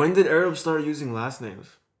then, like... When did Arabs start using last names?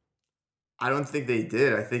 I don't think they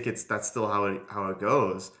did. I think that's still how it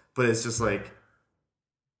goes. But it's just like...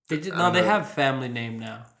 They have family name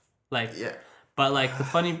now. Like... Yeah. But like the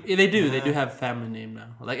funny, they do have family name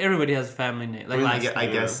now. Like everybody has a family name. Like I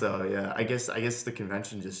guess so. Yeah, I guess the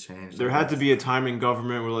convention just changed. There had to be a time in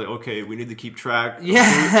government where like, okay, we need to keep track.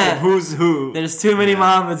 Yeah, of who's who. There's too many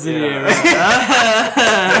Mohammeds in here. Right?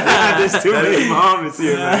 There's too many Mohammeds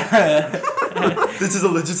here. This is a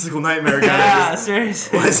logistical nightmare, guys. Yeah,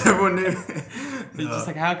 seriously. Why is everyone naming? It's just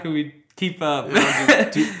like, how can we keep up?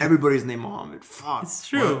 Dude, everybody's named Mohammed. Fuck. It's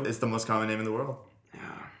true. Well, it's the most common name in the world.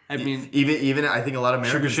 I mean, even I think a lot of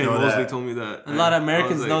Americans Sugar Shane know Mosley that. told me that. A lot of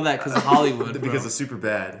Americans know that because of Hollywood, bro. Because of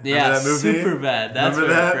Superbad. Yeah, remember that movie? Superbad. That's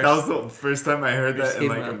remember that? That was the first time I heard that in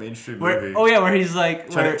like a mainstream movie. Oh yeah, where he's like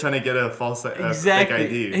trying to get a false fake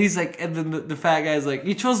ID. He's like, and then the fat guy's like,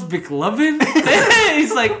 you chose McLovin?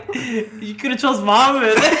 He's like, you could have chose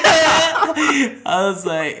Muhammad. I was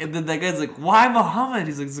like, and then that guy's like, why Muhammad?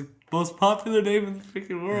 He's like, it's the most popular name in the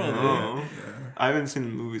freaking world. Oh. I haven't seen the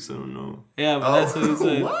movie, so I don't know. Yeah, but that's what he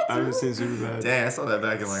said. What? I haven't seen Superbad. Dang, I saw that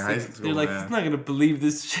back in like high school. You're like, man. he's not gonna believe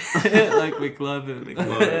this shit. Like McLovin.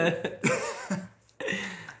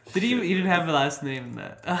 Did he didn't have a last name in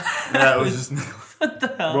that? Yeah, it was just what the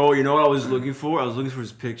hell? Bro, you know what I was looking for? I was looking for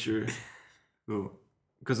his picture. Ooh.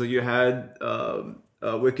 Because like you had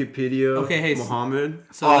Wikipedia, okay, hey, Muhammad.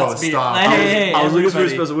 So let's be stop. I was looking for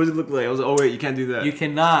his special. What does it look like? I was like, oh wait, you can't do that. You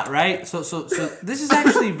cannot, right? So this is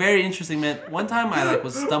actually very interesting, man. One time I like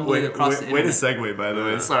was stumbling across the internet. Way to segue, by the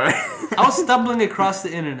way. Sorry. I was stumbling across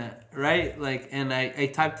the internet, right? Like, and I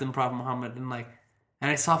typed in Prophet Muhammad and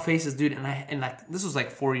I saw faces, dude, and like this was like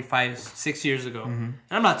 6 years ago. And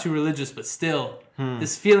I'm not too religious, but still,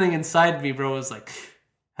 this feeling inside me, bro, was like,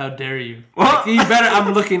 how dare you? Like, you better.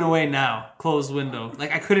 I'm looking away now. Closed window.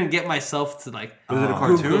 Like I couldn't get myself to like. Was it a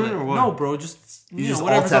cartoon or what? No, bro. Just you just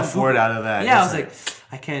whatever. alt F4 out of that. Yeah, I was like,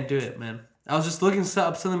 I can't do it, man. I was just looking up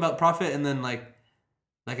something about Prophet, and then like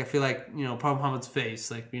I feel like Prophet Muhammad's face,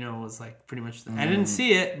 was like pretty much. I didn't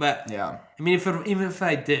see it, but yeah. I mean, even if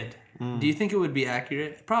I did, do you think it would be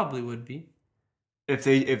accurate? It probably would be. If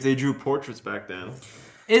they drew portraits back then.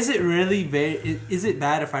 Is it really is it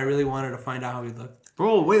bad if I really wanted to find out how he looked?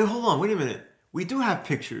 Bro, wait a minute. We do have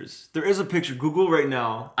pictures. There is a picture. Google right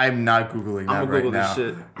now. I'm not Googling that right now.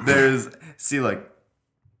 This shit.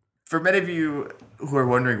 For many of you who are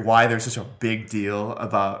wondering why there's such a big deal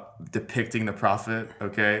about depicting the Prophet,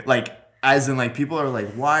 okay? Like, as in, like, people are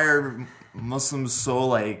like, why are Muslims so,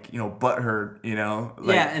 like, butthurt,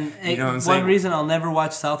 Like, yeah, and one reason I'll never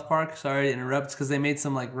watch South Park, sorry to interrupt, because they made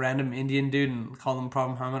some, like, random Indian dude and called him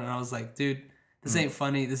Prophet Muhammad, and I was like, dude, this ain't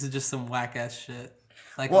funny. This is just some whack-ass shit.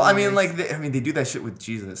 Like, well, I mean, they do that shit with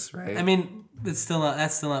Jesus, right? I mean, that's still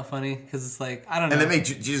not funny because it's like I don't know. And they make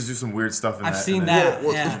Jesus do some weird stuff. I've seen that.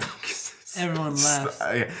 Yeah, everyone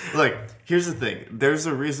laughs. Look, here's the thing. There's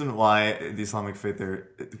a reason why the Islamic faith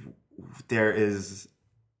there is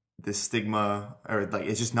this stigma, or like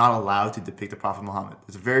it's just not allowed to depict the Prophet Muhammad.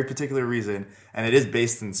 There's a very particular reason, and it is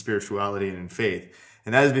based in spirituality and in faith,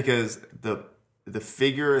 and that is because the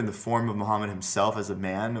figure and the form of Muhammad himself as a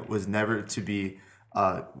man was never to be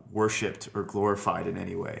worshipped or glorified in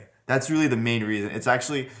any way. That's really the main reason. It's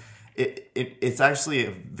actually it's actually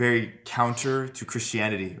a very counter to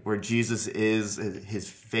Christianity, where Jesus is his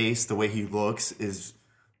face, the way he looks is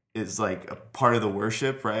like a part of the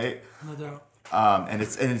worship, right? No doubt. And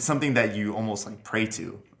it's something that you almost like pray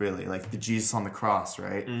to, really, like the Jesus on the cross,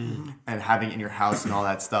 right? And having it in your house and all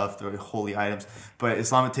that stuff, the holy items. But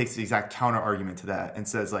Islam takes the exact counter argument to that and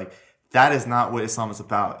says like that is not what Islam is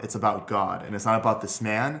about. It's about God, and it's not about this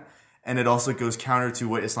man. And it also goes counter to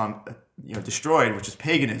what Islam destroyed, which is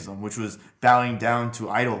paganism, which was bowing down to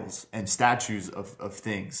idols and statues of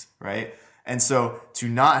things, right? And so to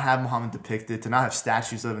not have Muhammad depicted, to not have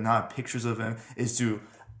statues of him, not have pictures of him, is to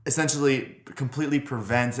essentially completely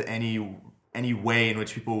prevent any way in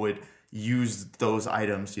which people would use those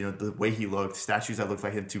items, the way he looked, statues that looked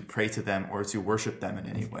like him, to pray to them or to worship them in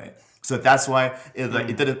any way. So that's why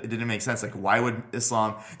it didn't make sense. Like, why would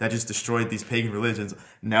Islam, that just destroyed these pagan religions,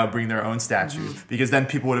 now bring their own statues? Because then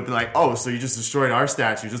people would have been like, oh, so you just destroyed our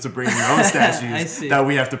statues just to bring your own statues that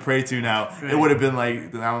we have to pray to now. Right. It would have been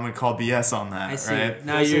like, now I'm going to call BS on that. I see. Right?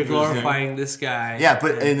 Now you're glorifying this guy. Yeah,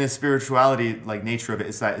 but in the spirituality, like, nature of it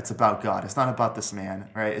is that it's about God. It's not about this man,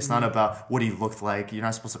 right? It's not about what he looked like. You're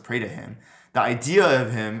not supposed to pray to him. The idea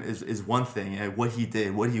of him is one thing, what he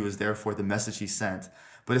did, what he was there for, the message he sent.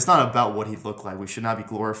 But it's not about what he looked like. We should not be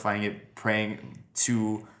glorifying it, praying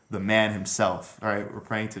to the man himself, right? We're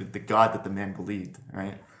praying to the God that the man believed,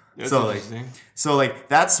 right? That's so interesting.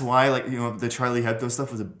 That's why the Charlie Hebdo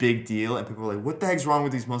stuff was a big deal, and people were like, "What the heck's wrong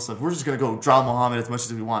with these Muslims? We're just gonna go draw Muhammad as much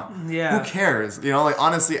as we want. Yeah, who cares?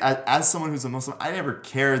 Honestly, as someone who's a Muslim, I never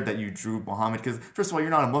cared that you drew Muhammad, because first of all,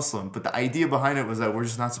 you're not a Muslim. But the idea behind it was that we're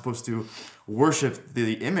just not supposed to worship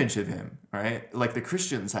the image of him, right? Like the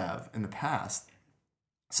Christians have in the past.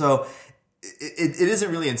 So it isn't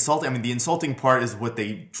really insulting. I mean, the insulting part is what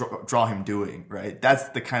they draw him doing, right? That's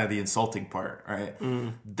the kind of the insulting part, right?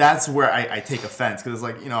 That's where I take offense, because it's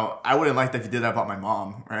like, I wouldn't like that if you did that about my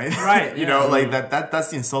mom, right? Right. Like that's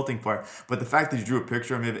the insulting part. But the fact that you drew a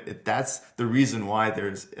picture of him, that's the reason why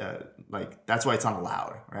there's that's why it's not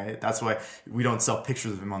allowed, right? That's why we don't sell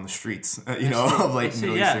pictures of him on the streets, of like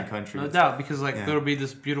Middle Eastern countries. No doubt, because there'll be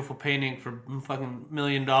this beautiful painting for fucking $1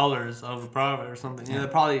 million of a prophet or something. They're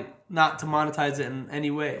probably not to monetize it in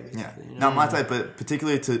any way. Not monetize, but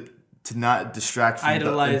particularly to not distract from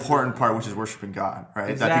the important part, which is worshiping God,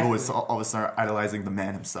 right? Exactly. That people would all of a sudden start idolizing the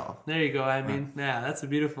man himself. There you go. I mean, that's a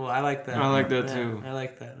beautiful. I like that. I like that too. I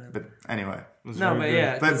like that, man. But anyway,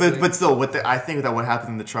 but still, I think that what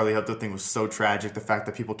happened in the Charlie Hebdo thing was so tragic. The fact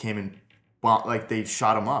that people came and they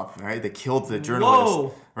shot him up, right? They killed the journalist,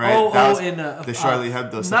 Whoa. right? That was in the Charlie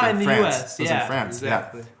Hebdo stuff not in in the France. US. It was in France.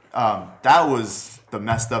 Exactly. Yeah. That was the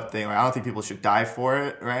messed up thing. Like, I don't think people should die for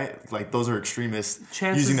it, right? Like, those are extremists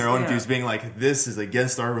using their own views, being like, "This is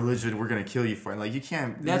against our religion. We're gonna kill you for it." Like, you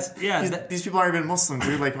can't. These people aren't even Muslims,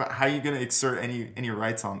 dude. Like, how are you gonna exert any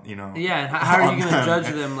rights on Yeah, and how are you gonna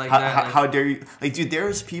judge them like that? How dare you? Like, dude,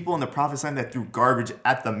 there's people in the Prophet's time that threw garbage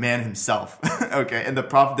at the man himself. Okay, and the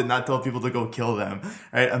Prophet did not tell people to go kill them.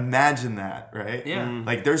 Right? Imagine that, right? Yeah.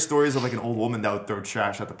 Like, there's stories of like an old woman that would throw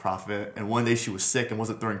trash at the Prophet, and one day she was sick and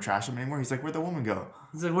wasn't throwing trash at him anymore. He's like, "Where'd the woman go?"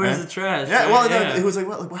 He's like, "Where's the trash?" Yeah, well, it was like,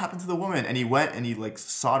 what happened to the woman? And he went and he like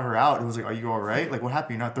sought her out and was like, "Are you all right? Like, what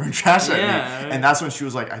happened? You're not throwing trash at me." Right. And that's when she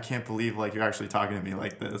was like, "I can't believe like you're actually talking to me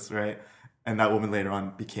like this," right? And that woman later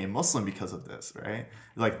on became Muslim because of this, right?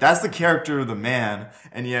 Like, that's the character of the man,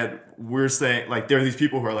 and yet we're saying like there are these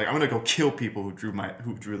people who are like, "I'm gonna go kill people who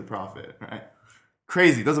drew the Prophet," right?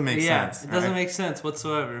 Crazy. Doesn't make sense. It doesn't make sense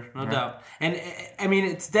whatsoever, no doubt. And I mean,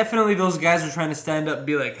 it's definitely those guys are trying to stand up and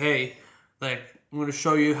be like, "Hey, like, I'm going to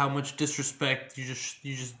show you how much disrespect you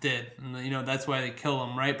just did." And, that's why they kill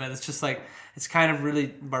him, right? But it's just like, it's kind of really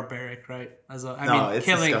barbaric, right? Killing,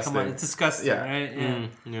 disgusting. Come on, it's disgusting, right?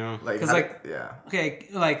 Yeah. Yeah. Okay,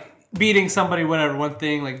 like, beating somebody, whatever, one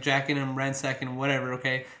thing, like, jacking him, ransacking him, whatever,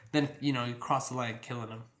 okay? Then, you cross the line, killing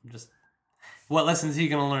him. Just, what lessons is he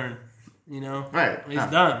going to learn, Right.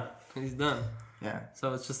 He's done. Yeah.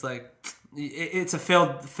 So it's just like, it's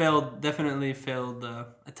a definitely failed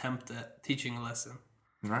attempt at teaching a lesson.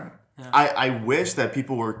 Right. Yeah. I wish that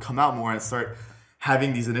people would come out more and start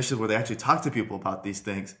having these initiatives where they actually talk to people about these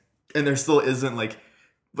things. And there still isn't like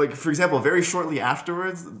for example, very shortly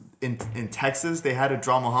afterwards in Texas, they had a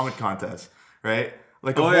Draw Muhammad contest, right?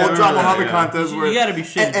 Like a whole Draw Muhammad contest where you gotta be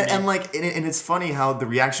shitting. And it's funny how the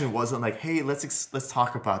reaction wasn't like, "Hey, let's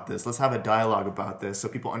talk about this. Let's have a dialogue about this so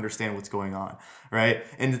people understand what's going on," right?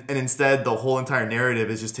 And instead, the whole entire narrative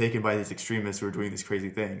is just taken by these extremists who are doing these crazy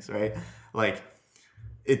things, right? Like,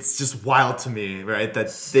 it's just wild to me, right? That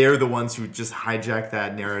they're the ones who just hijack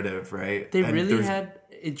that narrative, right? They And really had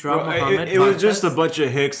Idra Muhammad. It was just a bunch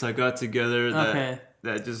of hicks that got together Okay.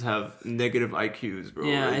 that just have negative IQs, bro.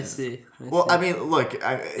 Yeah, I It's- see. Well, I mean, look,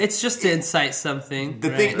 It's just to incite something. the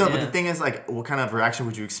right? thing, no, Yeah. but the thing is, like, what kind of reaction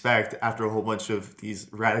would you expect after a whole bunch of these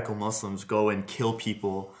radical Muslims go and kill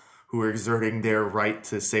people who are exerting their right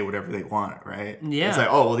to say whatever they want, right? Yeah. It's like,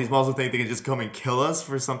 oh, well, these Muslims think they can just come and kill us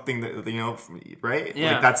for something that, you know, right?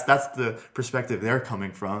 Yeah. Like, that's the perspective they're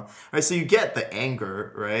coming from, right? So you get the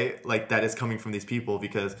anger, right? Like, that is coming from these people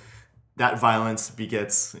because that violence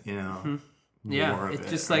begets, you know, Yeah, more of it's it,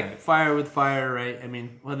 just right? like fire with fire, right? I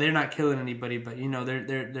mean, well, they're not killing anybody, but you know,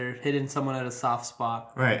 they're hitting someone at a soft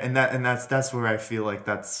spot. Right, and that's where I feel like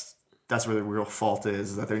that's where the real fault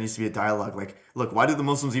is that there needs to be a dialogue. Like, look, why do the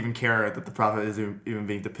Muslims even care that the Prophet is even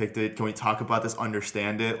being depicted? Can we talk about this,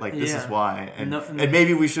 understand it? Like, this is Yeah. why, and No. and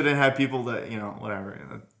maybe we shouldn't have people that, you know,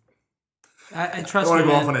 whatever. I I trust. don't want to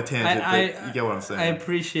you, go man. off on a tangent, but you get what I'm saying. I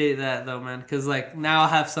appreciate that though, man, because like now I'll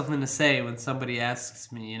have something to say when somebody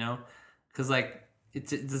asks me, you know, because like it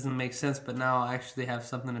doesn't make sense, but now I actually have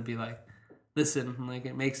something to be like, listen, like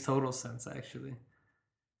it makes total sense actually.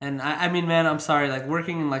 And I mean, man, I'm sorry, like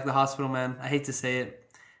working in like the hospital, man, I hate to say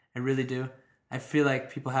it, I really do. I feel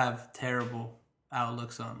like people have terrible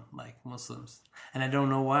outlooks on like Muslims, and I don't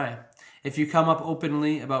know why. If you come up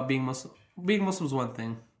openly about being Muslim is one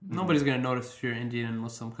thing. Nobody's gonna notice if you're Indian and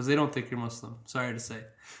Muslim because they don't think you're Muslim. Sorry to say,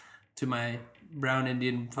 to my brown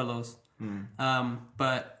Indian fellows.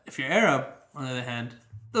 But if you're Arab, on the other hand,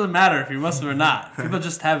 it doesn't matter if you're Muslim or not. People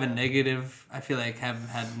just have a negative. I feel like have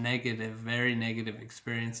had negative, very negative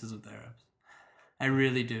experiences with Arabs. I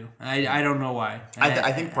really do. I don't know why.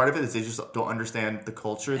 I think part of it is they just don't understand the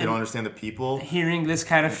culture. They don't understand the people. Hearing this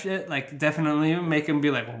kind of shit, like, definitely make them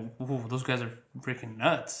be like, "Whoa, those guys are freaking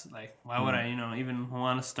nuts." Like, why would I, even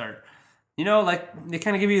want to start? You know, like, they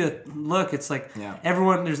kind of give you the look. It's like,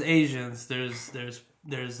 everyone, there's Asians,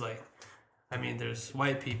 there's like, I mean, there's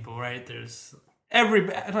white people, right? There's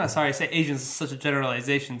I'm not sorry, I say Asians is such a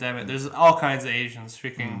generalization, damn it. There's all kinds of Asians,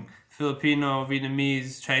 freaking Filipino,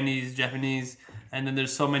 Vietnamese, Chinese, Japanese, and then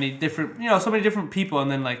there's so many different people,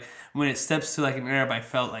 and then like when it steps to like an Arab, I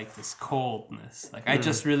felt like this coldness. Like I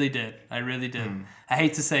just really did. I really did. I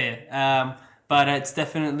hate to say it, but it's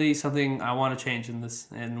definitely something I want to change in this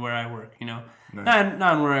and where I work. You know,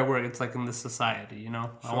 not in where I work. It's like in this society. You know,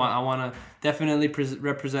 sure. I want to definitely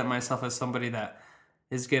represent myself as somebody that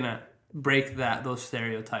is gonna break those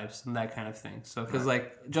stereotypes and that kind of thing. So, because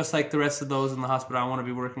like just like the rest of those in the hospital, I want to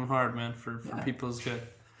be working hard, man, for people's good.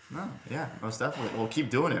 No, yeah, most definitely. Well, keep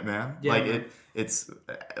doing it, man. Yeah, like man. It's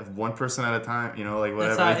one person at a time. You know, like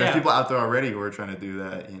whatever. There's people out there already who are trying to do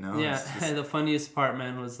that. You know. Yeah. Just... The funniest part,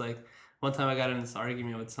 man, was like one time I got in this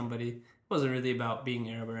argument with somebody. It wasn't really about being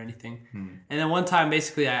Arab or anything. And then one time,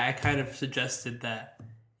 basically, I kind of suggested that,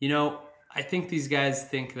 I think these guys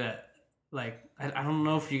think that, like, I don't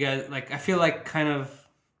know if you guys, like, I feel like kind of,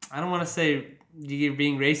 I don't want to say you're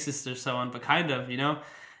being racist or so on, but kind of,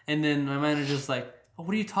 And then my manager's like, oh,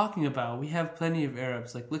 what are you talking about? We have plenty of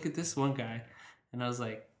Arabs. Like, look at this one guy. And I was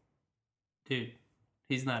like, dude,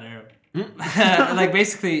 he's not Arab. Like,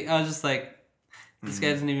 basically, I was just like, this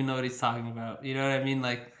guy doesn't even know what he's talking about. You know what I mean?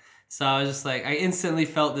 Like, so I was just like, I instantly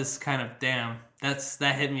felt this kind of, damn,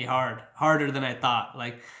 that hit me harder than I thought.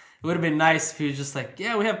 Like, it would have been nice if he was just like,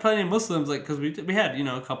 yeah, we have plenty of Muslims, like, because we had,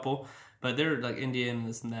 a couple, but they're like Indian,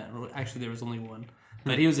 this and that. Actually, there was only one,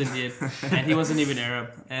 but he was Indian, and he wasn't even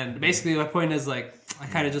Arab. And basically, my point is, like, I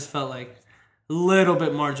kind of just felt like a little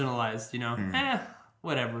bit marginalized,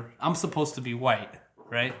 whatever. I'm supposed to be white,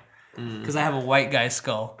 right? Because I have a white guy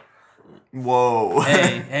skull. Whoa.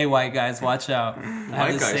 Hey, white guys, watch out. I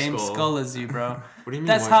have the same skull as you, bro. What do you mean?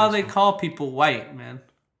 That's how they call people white, man.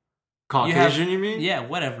 Caucasian, you mean? Yeah,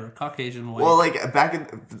 whatever. Caucasian white. Well, like back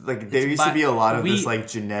in there used to be a lot of this like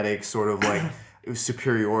genetic sort of like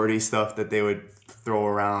superiority stuff that they would throw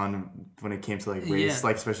around when it came to like race,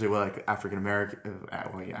 like especially with like African Americans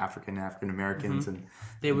and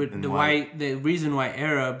they would and the reason why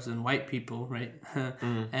Arabs and white people, right,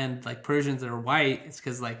 and like Persians are white is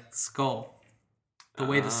because like skull, the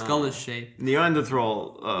way the skull is shaped.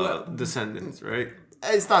 Neanderthal descendants, right?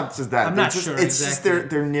 It's not just that. I'm not sure. It's just they're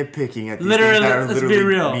nitpicking at these Literally, things that are let's be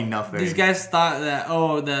real. mean nothing. These guys thought that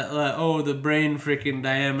the brain freaking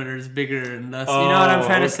diameter is bigger and thus. You know what I'm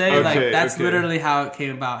trying to say? Okay, like that's literally how it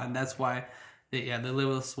came about, and that's why. The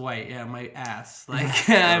littlest white. Yeah, my ass. Like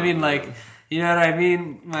I mean, like you know what I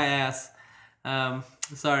mean? My ass.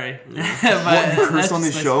 Sorry. What, you curse on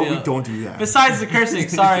this show? We don't do that. Besides the cursing,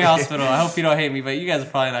 sorry, hospital. I hope you don't hate me, but you guys are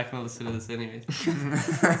probably not going to listen to this anyways.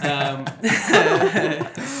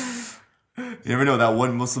 You never know, that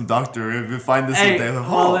one Muslim doctor, if you find this Hey, someday,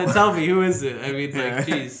 well, then tell me, who is it? I mean, like,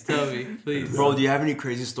 please, tell me, please. Bro, do you have any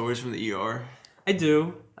crazy stories from the ER? I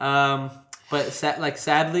do. But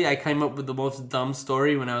sadly, I came up with the most dumb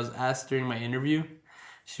story when I was asked during my interview.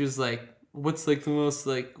 She was like, what's the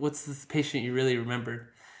patient you really remembered?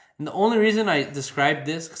 And the only reason I described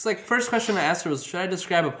this, because first question I asked her was, should I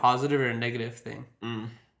describe a positive or a negative thing? And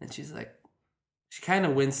she's like, she kind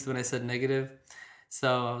of winced when I said negative.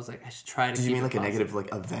 So I was like, I should try to. Did you mean like a negative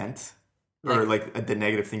event? Or the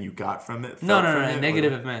negative thing you got from it? No, a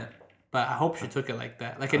negative event. But I hope she took it like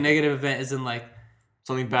that. Like a negative event isn't like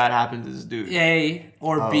something bad happened to this dude. A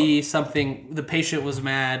or B, something the patient was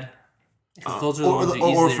mad. Those are the ones you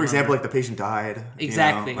or for example, like the patient died.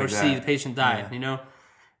 Exactly. Or C, the patient died. Yeah. You know,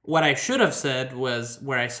 what I should have said was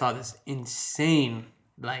where I saw this insane,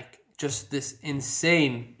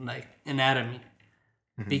 anatomy.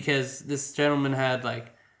 Because this gentleman had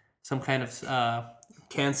some kind of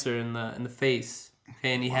cancer in the face,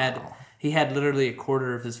 okay, and he had literally a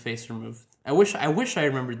quarter of his face removed. I wish I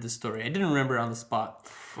remembered this story. I didn't remember it on the spot,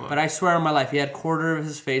 but I swear on my life, he had a quarter of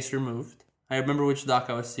his face removed. I remember which doc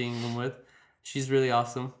I was seeing him with. She's really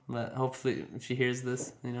awesome, but hopefully if she hears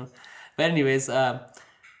this, you know. But anyways,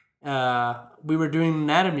 we were doing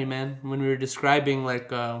anatomy, man, when we were describing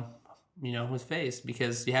his face,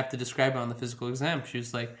 because you have to describe it on the physical exam. She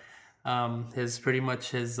was like, his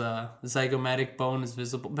zygomatic bone is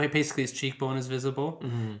visible. Basically, his cheekbone is visible.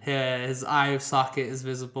 His eye socket is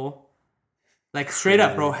visible. Like straight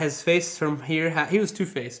up, bro. His face from here, he was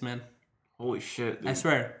two-faced, man. Holy shit, dude. I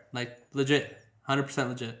swear, legit, 100%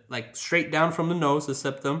 legit. Like straight down from the nose, the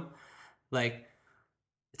septum,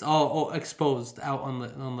 it's all exposed out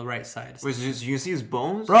on the right side. Wait, so you can see his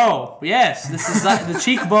bones? Bro, yes. This is the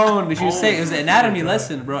cheekbone. She was saying it was an anatomy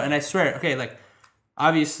lesson, bro. And I swear, okay,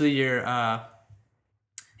 obviously he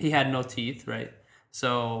had no teeth, right?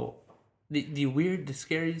 So the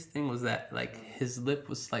scariest thing was that his lip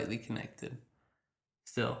was slightly connected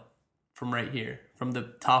still from right here, from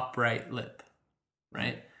the top right lip,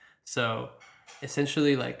 right? So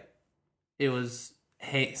essentially it was.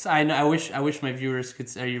 Hey, so I know. I wish my your viewers could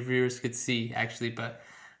see actually, but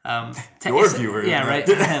your viewers, yeah, right,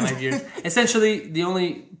 my viewers. Essentially, the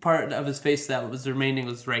only part of his face that was remaining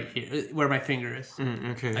was right here, where my finger is.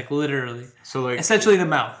 Okay, literally. So essentially the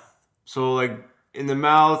mouth. So in the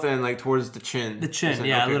mouth and towards the chin. The chin,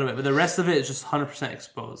 yeah, okay. A little bit, but the rest of it is just 100%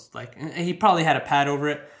 exposed. And he probably had a pad over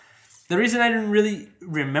it. The reason I didn't really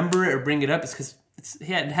remember it or bring it up is because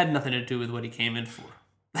he had nothing to do with what he came in for.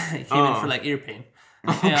 He came in for ear pain.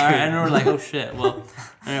 Okay. Yeah, all right, and we're okay, well, all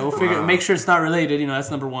right, we'll figure. Make sure it's not related. That's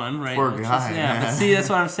number one, right? Poor guy. But see, that's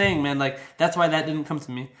what I'm saying, man. That's why that didn't come to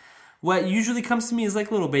me. What usually comes to me is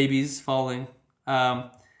little babies falling. I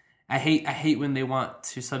hate when they want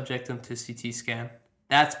to subject them to a CT scan.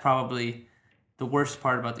 That's probably the worst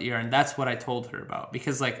part about the ER, and that's what I told her about,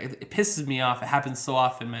 because it pisses me off. It happens so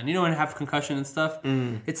often, man. You know when I have concussion and stuff,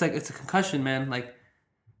 it's it's a concussion, man.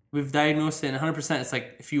 We've diagnosed it, and 100%. It's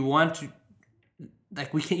if you want to.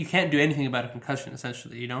 You can't do anything about a concussion,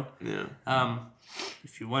 essentially, you know? Yeah.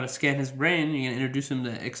 If you want to scan his brain, you're going to introduce him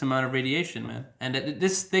to X amount of radiation, man. And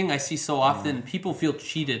this thing I see so often, people feel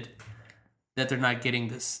cheated that they're not getting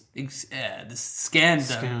this scan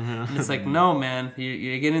done. And it's no, man,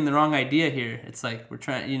 you're getting the wrong idea here. It's we're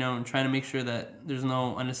trying to make sure that there's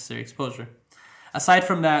no unnecessary exposure. Aside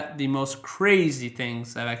from that, the most crazy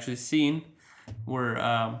things I've actually seen were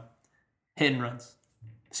hit and runs.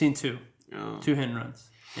 I've seen two. Oh. 2 hit and runs.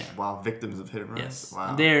 Yeah. Wow, victims of hit and runs. Yes.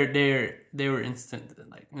 Wow. They were instant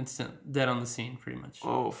dead on the scene, pretty much.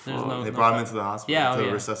 Oh, fuck. They brought him into the hospital to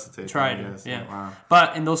resuscitate. Tried him. Yes. Yeah. Wow.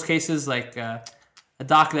 But in those cases, a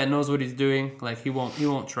doc that knows what he's doing, he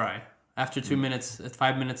won't try. After 2 minutes, at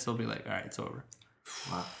 5 minutes, he'll be all right, it's over.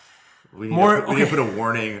 Wow. We need to put a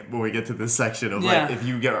warning when we get to this section of if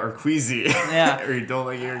you are queasy or you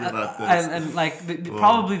don't hearing about this. And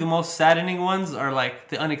probably the most saddening ones are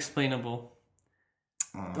the unexplainable.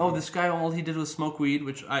 This guy, all he did was smoke weed,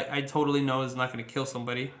 which I totally know is not going to kill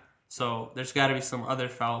somebody. So there's got to be some other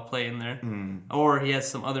foul play in there. Or he has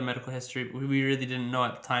some other medical history but we really didn't know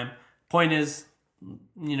at the time. Point is,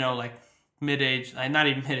 mid-age, not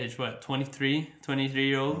even mid-age,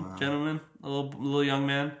 23-year-old gentleman, a little young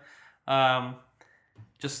man.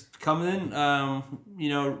 Just coming in,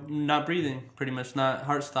 not breathing, pretty much, not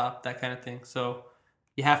heart stop, that kind of thing. So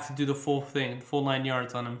you have to do the full thing, the full 9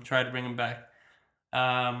 yards on him, try to bring him back.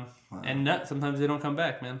 And sometimes they don't come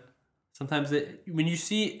back, man. Sometimes when you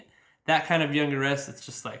see that kind of young arrest, it's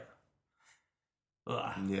just like,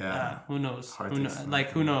 ugh, who knows?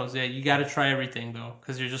 Who knows? Yeah, you got to try everything though,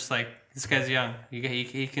 because you're just like, this guy's young.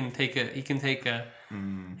 He can take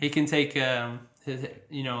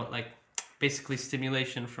like basically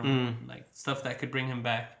stimulation from like stuff that could bring him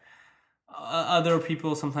back. Other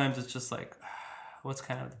people, sometimes it's just like, what's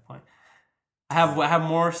kind of the point? I have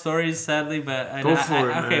more stories, sadly, but Go for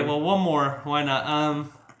it, okay, man. well, one more. Why not?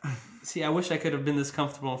 See, I wish I could have been this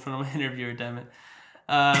comfortable in front of my interviewer. Damn it.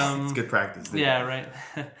 It's good practice. Dude. Yeah, right.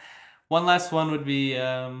 One last one would be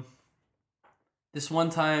this one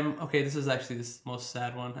time. Okay, this is actually the most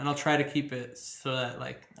sad one, and I'll try to keep it so that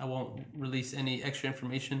like I won't release any extra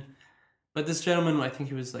information. But this gentleman, I think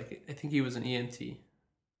he was an ENT,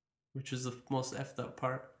 which was the most effed up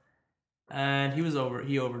part, and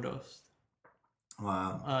he overdosed.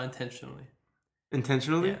 Wow. Intentionally.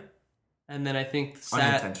 Intentionally? Yeah. And then I think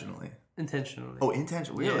Unintentionally. Intentionally. Oh,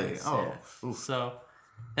 intentionally. Really? Yes, Oh. yeah. So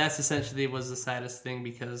that's essentially was the saddest thing,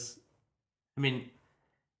 because I mean,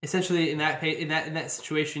 essentially in that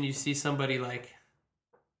situation, you see somebody like,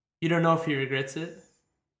 you don't know if he regrets it.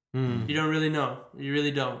 You don't really know. You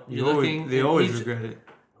really don't. They always regret it.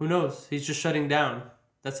 Who knows? He's just shutting down.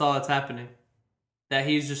 That's all that's happening. That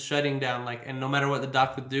he's just shutting down, like, and no matter what the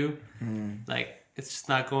doc would do, like, it's just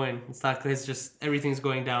not going. It's just everything's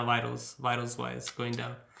going down, vitals wise, going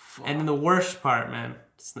down. Fuck. And then the worst part, man,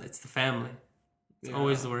 it's the family. It's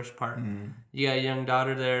always the worst part. You got a young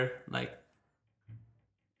daughter there, like,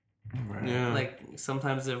 like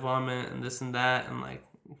sometimes they vomit and this and that, and like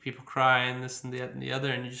people cry and this and the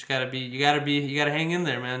other, and you just gotta hang in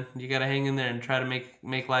there, man. You gotta hang in there and try to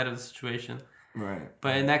make light of the situation. Right.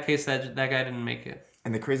 But in that case, that guy didn't make it.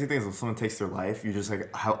 And the crazy thing is, when someone takes their life, you just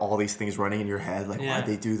like have all these things running in your head, like why'd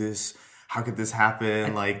they do this? How could this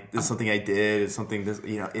happen? Like, this is something I did. It's something this,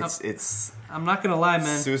 you know. It's. I'm not gonna lie,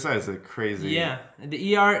 man. Suicide is a crazy. Yeah,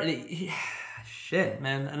 the ER. Shit,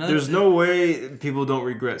 man. There's no way people don't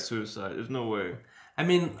regret suicide. There's no way. I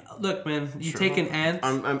mean, look, man. You take an ant.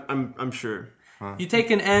 I'm sure. Huh. You take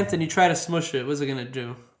an ant and you try to smush it. What's it gonna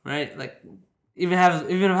do? Right? Like, even if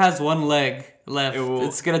it has one leg left,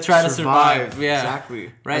 it's gonna try to survive. Yeah, exactly.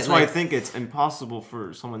 Right. That's why I think it's impossible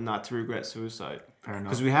for someone not to regret suicide,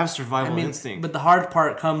 because we have survival instinct. But the hard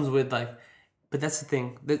part comes with like, but that's the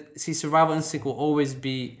thing. See, survival instinct will always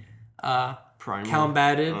be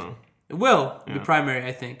combated. Oh. It will be primary,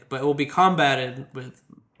 I think, but it will be combated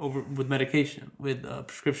with medication, with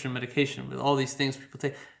prescription medication, with all these things people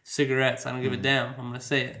take. Cigarettes, I don't give a damn. I'm gonna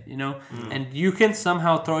say it, you know. And you can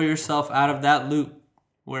somehow throw yourself out of that loop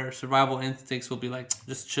where survival instincts will be like,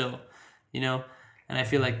 just chill, you know. And I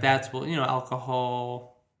feel like that's what, you know,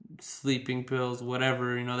 alcohol, sleeping pills,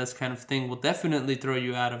 whatever, you know, this kind of thing will definitely throw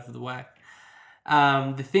you out of the whack.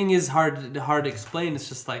 The thing is hard to explain. It's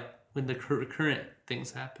just like when the recurrent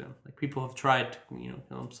things happen, like people have tried to, you know,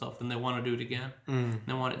 kill themselves and they want to do it again.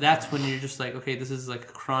 That's when you're just like, okay, this is like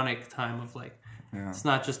a chronic time of like. Yeah. It's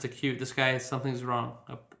not just acute. This guy, something's wrong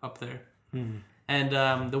up there.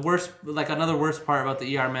 And the worst, like another worst part about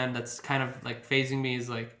the ER, man, that's kind of like phasing me is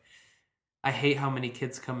like, I hate how many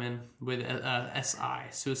kids come in with SI,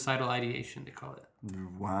 suicidal ideation, they call it.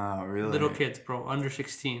 Wow, really? Little kids, bro, under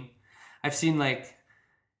 16. I've seen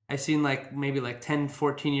maybe like 10,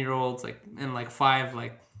 14-year-olds, like, and like 5,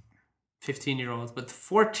 like 15-year-olds. But the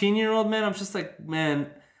 14-year-old, man, I'm just like, man.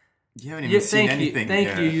 You haven't even seen anything.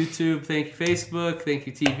 Thank you, YouTube. Thank you, Facebook. Thank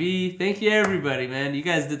you, TV. Thank you, everybody, man. You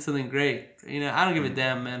guys did something great. You know, I don't give a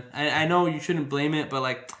damn, man. I know you shouldn't blame it, but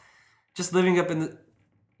like, just living up in the,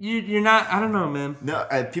 you're not. I don't know, man. No,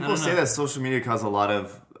 people say that social media causes a lot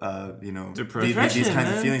of, you know, these kinds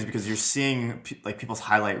of feelings, because you're seeing like people's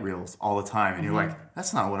highlight reels all the time, and you're like,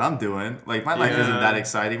 that's not what I'm doing. Like, my life isn't that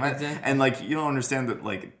exciting, and like, you don't understand that,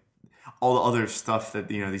 like, all the other stuff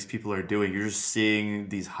that, you know, these people are doing. You're just seeing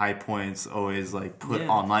these high points always like put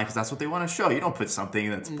online, because that's what they want to show. You don't put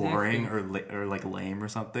something that's boring or like lame or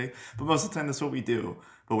something. But most of the time, that's what we do.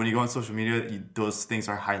 But when you go on social media, those things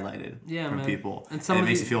are highlighted from people, and it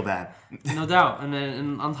makes you feel bad. No doubt.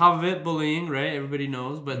 And on top of it, bullying, right? Everybody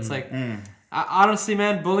knows, but it's like, honestly,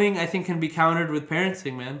 man, bullying I think can be countered with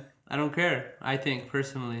parenting, man. I don't care. I think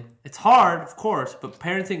personally, it's hard, of course, but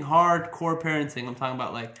parenting, hardcore parenting. I'm talking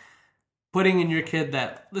about like. Putting in your kid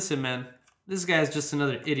that, listen, man, this guy's just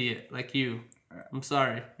another idiot like you. I'm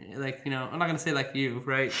sorry. Like, you know, I'm not going to say like you,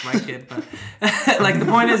 right? My kid, but like the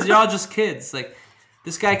point is, y'all just kids. Like,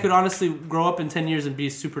 this guy could honestly grow up in 10 years and be a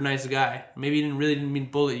super nice guy. Maybe he didn't mean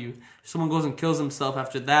to bully you. If someone goes and kills himself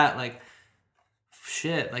after that, like,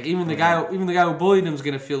 shit. Like even the guy who bullied him is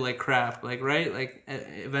gonna feel like crap. Like right, like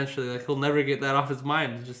eventually, like he'll never get that off his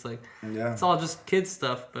mind. It's just like it's all just kid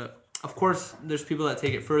stuff. But of course, there's people that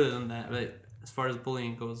take it further than that. But as far as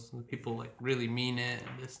bullying goes, people like really mean it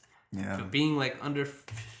and just but being like under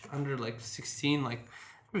like 16, like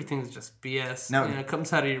everything's just BS. Now, it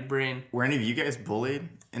comes out of your brain. Were any of you guys bullied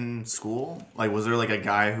in school? Like, was there like a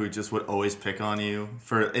guy who just would always pick on you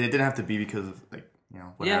for? And it didn't have to be because of like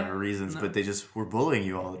whatever reasons, but they just were bullying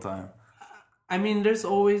you all the time. I mean, there's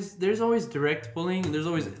always direct bullying, and there's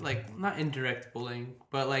always like not indirect bullying,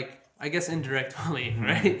 but like I guess indirect bullying,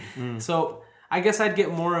 right? So I guess I'd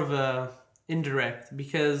get more of a indirect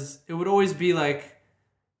because it would always be like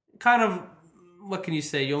kind of, what can you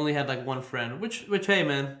say? You only had like one friend, which hey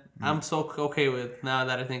man, I'm so okay with now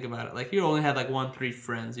that I think about it. Like you only had like 1-3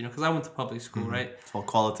 friends, because I went to public school, right? It's all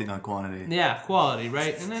quality, not quantity. Yeah, quality,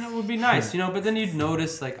 right? And then it would be nice, but then you'd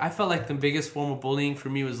notice, like, I felt like the biggest form of bullying for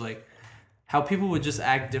me was like how people would just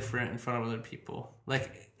act different in front of other people.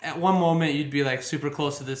 Like at one moment you'd be like super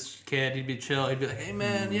close to this kid, he'd be chill, he'd be like, hey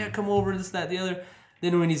man, yeah, come over, this, that, the other.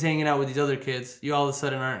 Then when he's hanging out with these other kids, you all of a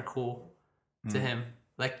sudden aren't cool to him.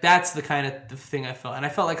 Like, that's the kind of thing I felt. And I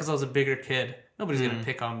felt like because I was a bigger kid, nobody's going to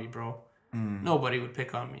pick on me, bro. Nobody would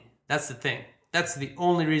pick on me. That's the thing. That's the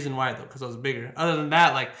only reason why, though, because I was bigger. Other than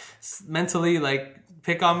that, like, mentally, like,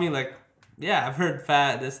 pick on me, like, yeah, I've heard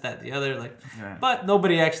fat, this, that, the other, like, but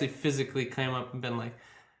nobody actually physically came up and been like,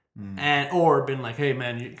 or been like, hey,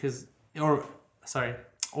 man, or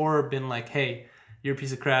been like, hey, you're a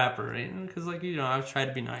piece of crap, or, because, like, I was trying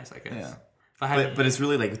to be nice, I guess. Yeah. But it's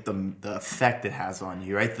really like the effect it has on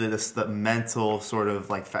you, right? The mental sort of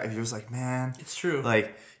like fact. You're just like, man, it's true.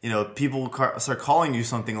 Like people start calling you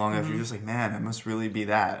something long after. You're just like, man, it must really be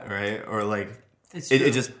that, right? Or like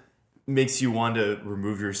it just makes you want to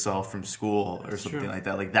remove yourself from school or something like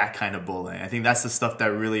that. Like that kind of bullying. I think that's the stuff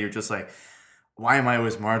that really you're just like, why am I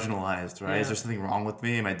always marginalized, right? Is there something wrong with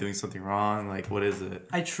me? Am I doing something wrong? Like, what is it?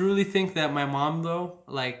 I truly think that my mom, though,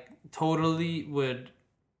 like totally would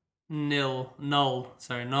null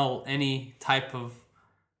any type of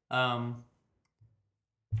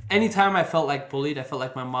anytime I felt like bullied, I felt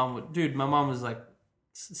like my mom was like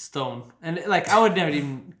stone, and like I would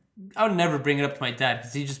never bring it up to my dad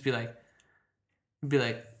because he'd just be like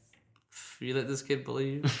you let this kid bully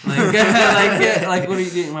you, like what are you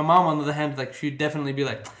doing? My mom, on the other hand, like she'd definitely be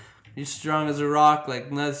like, you're strong as a rock, like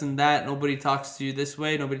this and that, nobody talks to you this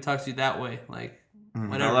way, nobody talks to you that way, like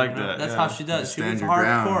whatever. I like that. That's how she does. She was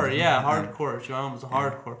hardcore. Hardcore. She was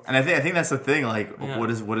hardcore. And I think that's the thing. Like, what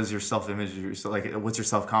is your self image? Like, what's your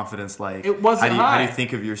self confidence like? It wasn't high. How do you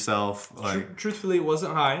think of yourself? Like, truthfully, it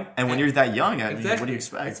wasn't high. And when you're that young, exactly. What do you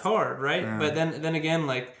expect? It's hard, right? Yeah. But then again,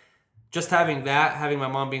 like, just having my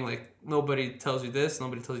mom being like, nobody tells you this,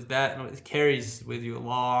 nobody tells you that, it carries with you a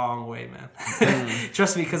long way, man.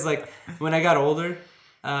 Trust me, because like when I got older,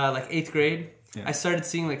 like 8th grade, I started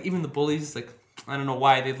seeing like even the bullies, like, I don't know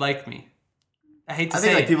why they'd like me. I think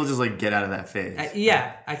like people just like get out of that phase. I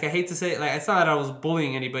hate to say it. Like, it's not that I was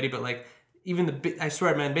bullying anybody, but like even I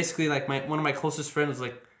swear, man. Basically, like one of my closest friends was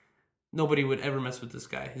like, nobody would ever mess with this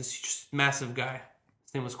guy. He's just a massive guy.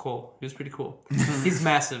 His name was Cole. He was pretty cool. He's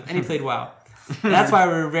massive, and he played WoW. That's why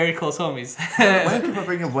we were very close homies. Why do people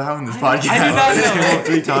bring up WoW in this podcast? I do not know.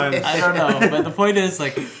 3 times. I don't know, but the point is,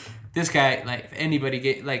 like, this guy, like, if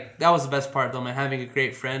anybody like, that was the best part, though, man. Having a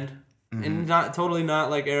great friend. And not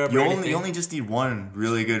like Arab. You only just need one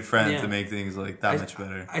really good friend to make things like that much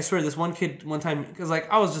better. I swear, this one kid one time, because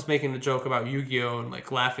like I was just making a joke about Yu-Gi-Oh and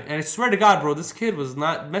like laughing, and I swear to God, bro, this kid was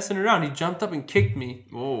not messing around. He jumped up and kicked me.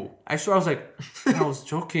 Whoa! I was like, I was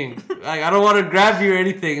joking. Like, I don't want to grab you or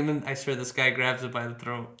anything, and then I swear this guy grabs it by the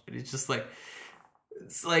throat, and he's just like.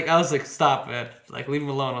 It's like, I was like, stop, man. Like, leave him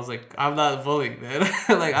alone. I was like, I'm not bullying, man.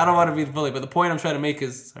 Like, I don't want to be the bully. But the point I'm trying to make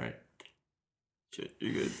is, all right. Shit,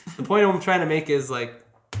 you're good. The point I'm trying to make is like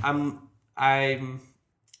I'm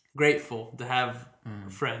grateful to have a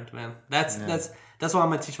friend, man. That's what I'm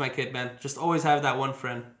gonna teach my kid, man. Just always have that one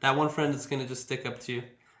friend. That one friend that's gonna just stick up to you.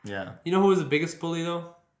 Yeah. You know who was the biggest bully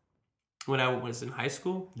though? When I was in high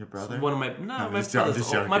school, your brother. One of my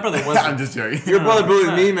my brother was. I'm just joking. Your brother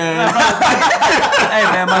bullied me, man. Hey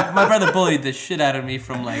man, my brother bullied the shit out of me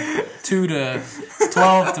from like 2 to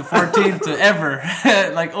 12 to 14 to ever,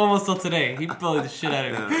 like almost till today. He bullied the shit out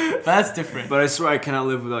of me. But that's different. But I swear I cannot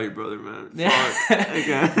live without your brother, man.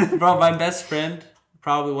 Yeah. Bro, my best friend,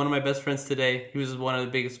 probably one of my best friends today, he was one of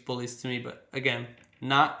the biggest bullies to me. But again,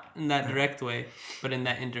 not in that direct way, but in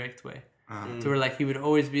that indirect way. To where like he would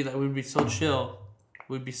always be like, we'd be so chill,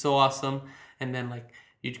 we'd be so awesome, and then like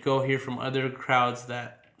you'd go hear from other crowds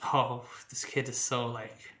that, oh, this kid is so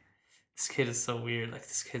like, this kid is so weird. Like,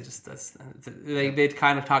 this kid just does. They'd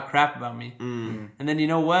kind of talk crap about me. And then you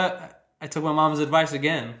know what? I took my mom's advice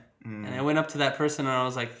again. And I went up to that person and I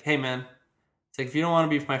was like, hey, man. It's like, if you don't want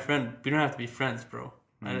to be my friend, we don't have to be friends, bro.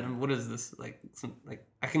 What is this? Like,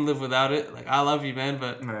 I can live without it. Like, I love you, man,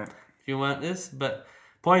 but if you want this. But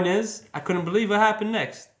point is, I couldn't believe what happened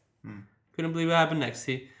next. Couldn't believe what happened next.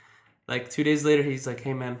 Like 2 days later, he's like,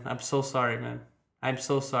 hey, man, I'm so sorry, man. I'm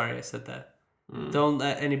so sorry I said that. Don't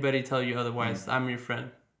let anybody tell you otherwise. I'm your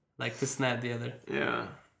friend. Like this and that, the other. Yeah.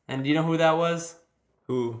 And you know who that was?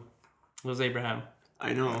 Who? It was Abraham.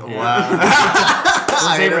 I know. Yeah. Wow. It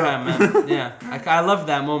was Abraham, man. Yeah. I loved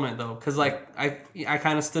that moment, though. Because, like, I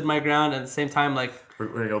kind of stood my ground. At the same time, like... We're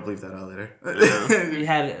going to go bleep that out later. We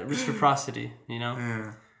had reciprocity, you know?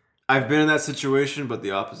 Yeah. I've been in that situation, but the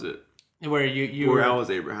opposite. Where you where were... I was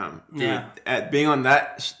Abraham. Dude, yeah. At being on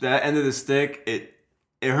that end of the stick, it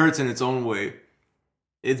hurts in its own way.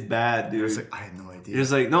 It's bad, dude. It's like, I had no idea. You're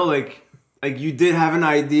just like, no, like you did have an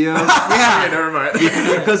idea. Yeah, never mind.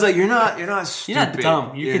 Because like you're not stupid. You're not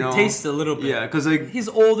dumb. You can taste a little bit. Yeah, because like he's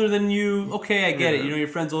older than you. Okay, I get it. You know, your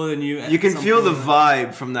friend's older than you. You can feel the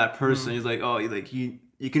vibe from that person. He's like, oh, like you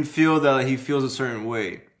can feel that like, he feels a certain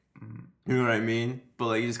way. You know what I mean? But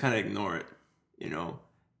like you just kind of ignore it, you know.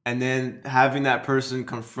 And then having that person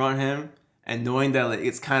confront him and knowing that like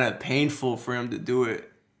it's kind of painful for him to do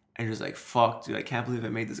it, and you're just like, fuck, dude, I can't believe I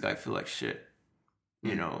made this guy feel like shit.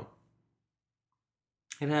 You know.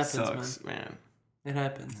 It happens, Sucks, man. It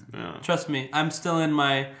happens. Yeah. Trust me. I'm still in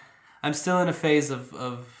a phase of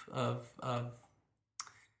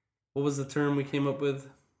what was the term we came up with?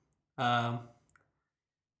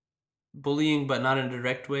 Bullying, but not in a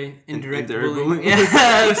direct way. Indirect bullying. Yeah,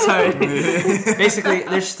 I'm sorry. Basically,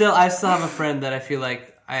 I still have a friend that I feel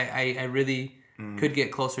like I really could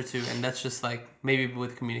get closer to, and that's just like maybe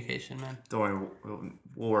with communication, man. Don't worry,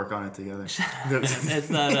 we'll work on it together. It's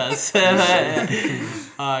not us.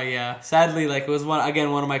 Yeah. Sadly, like it was one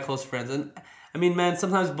of my close friends, and I mean, man,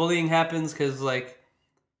 sometimes bullying happens because like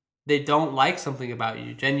they don't like something about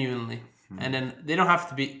you genuinely, and then they don't have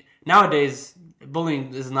to be. Nowadays,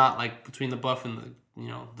 bullying is not like between the buff and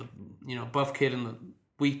the buff kid and the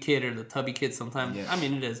weak kid or the tubby kid. Sometimes, I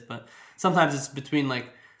mean, it is, but sometimes it's between like.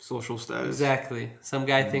 Social status. Exactly. Some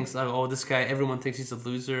guy thinks, oh, this guy, everyone thinks he's a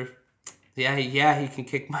loser. Yeah, he can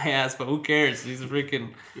kick my ass, but who cares? He's a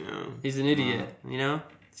freaking, he's an idiot, you know?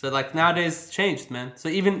 So, like, nowadays, it's changed, man. So,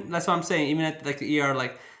 even, that's what I'm saying, even at, like, the ER,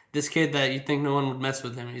 like, this kid that you think no one would mess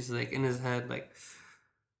with him, he's, like, in his head, like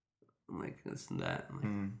this and that.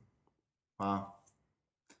 Like, wow.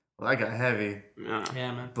 Well, that got heavy. Yeah,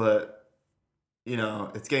 man. But, you know,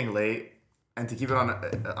 it's getting late. And to keep it on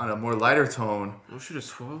a more lighter tone. Oh shit, it's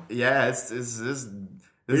 12? Yeah, this is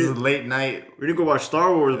late night. We didn't go watch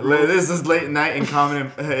Star Wars, bro. This is late night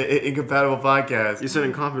incompatible podcast. You said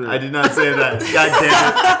incompetent. I did not say that. God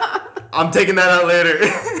damn it. I'm taking that out later.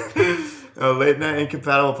 Late night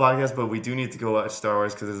incompatible podcast, but we do need to go watch Star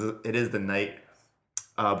Wars because it is the night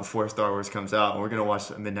before Star Wars comes out, and we're gonna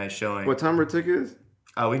watch a midnight showing. What time our ticket is?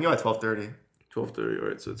 We can go at 12:30. 12:30. All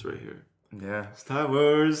right, so it's right here. Yeah, Star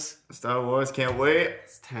Wars, can't wait.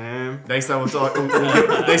 It's time. Next time we'll talk.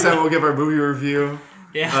 Next time we'll give our movie review.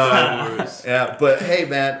 Yeah. Yeah, but hey,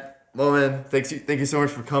 man, Moemen, thank you so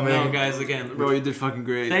much for coming. No, guys, again, Bro, you did fucking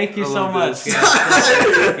great. Thank you so much, guys.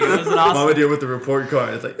 Thank you. It was an awesome. Mama did with the report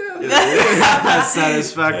card. It's like that's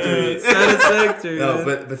satisfactory. Satisfactory. No,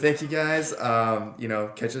 but thank you guys.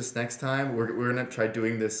 Catch us next time. We're gonna try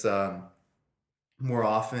doing this more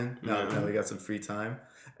often. Now we got some free time.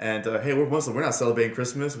 And hey, we're Muslim. We're not celebrating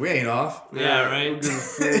Christmas. We ain't off. Yeah, right.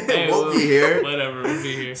 We'll be here. Whatever, we'll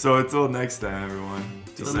be here. So until next time, everyone.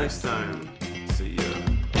 Until next time. See ya.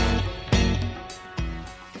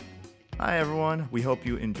 Hi, everyone. We hope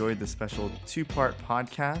you enjoyed the special 2-part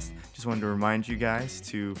podcast. Just wanted to remind you guys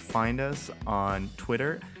to find us on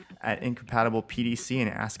Twitter at IncompatiblePDC and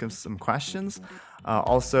ask us some questions.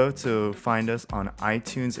 Also, to find us on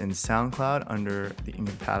iTunes and SoundCloud under the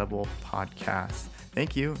Incompatible Podcast.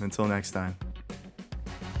 Thank you. Until next time.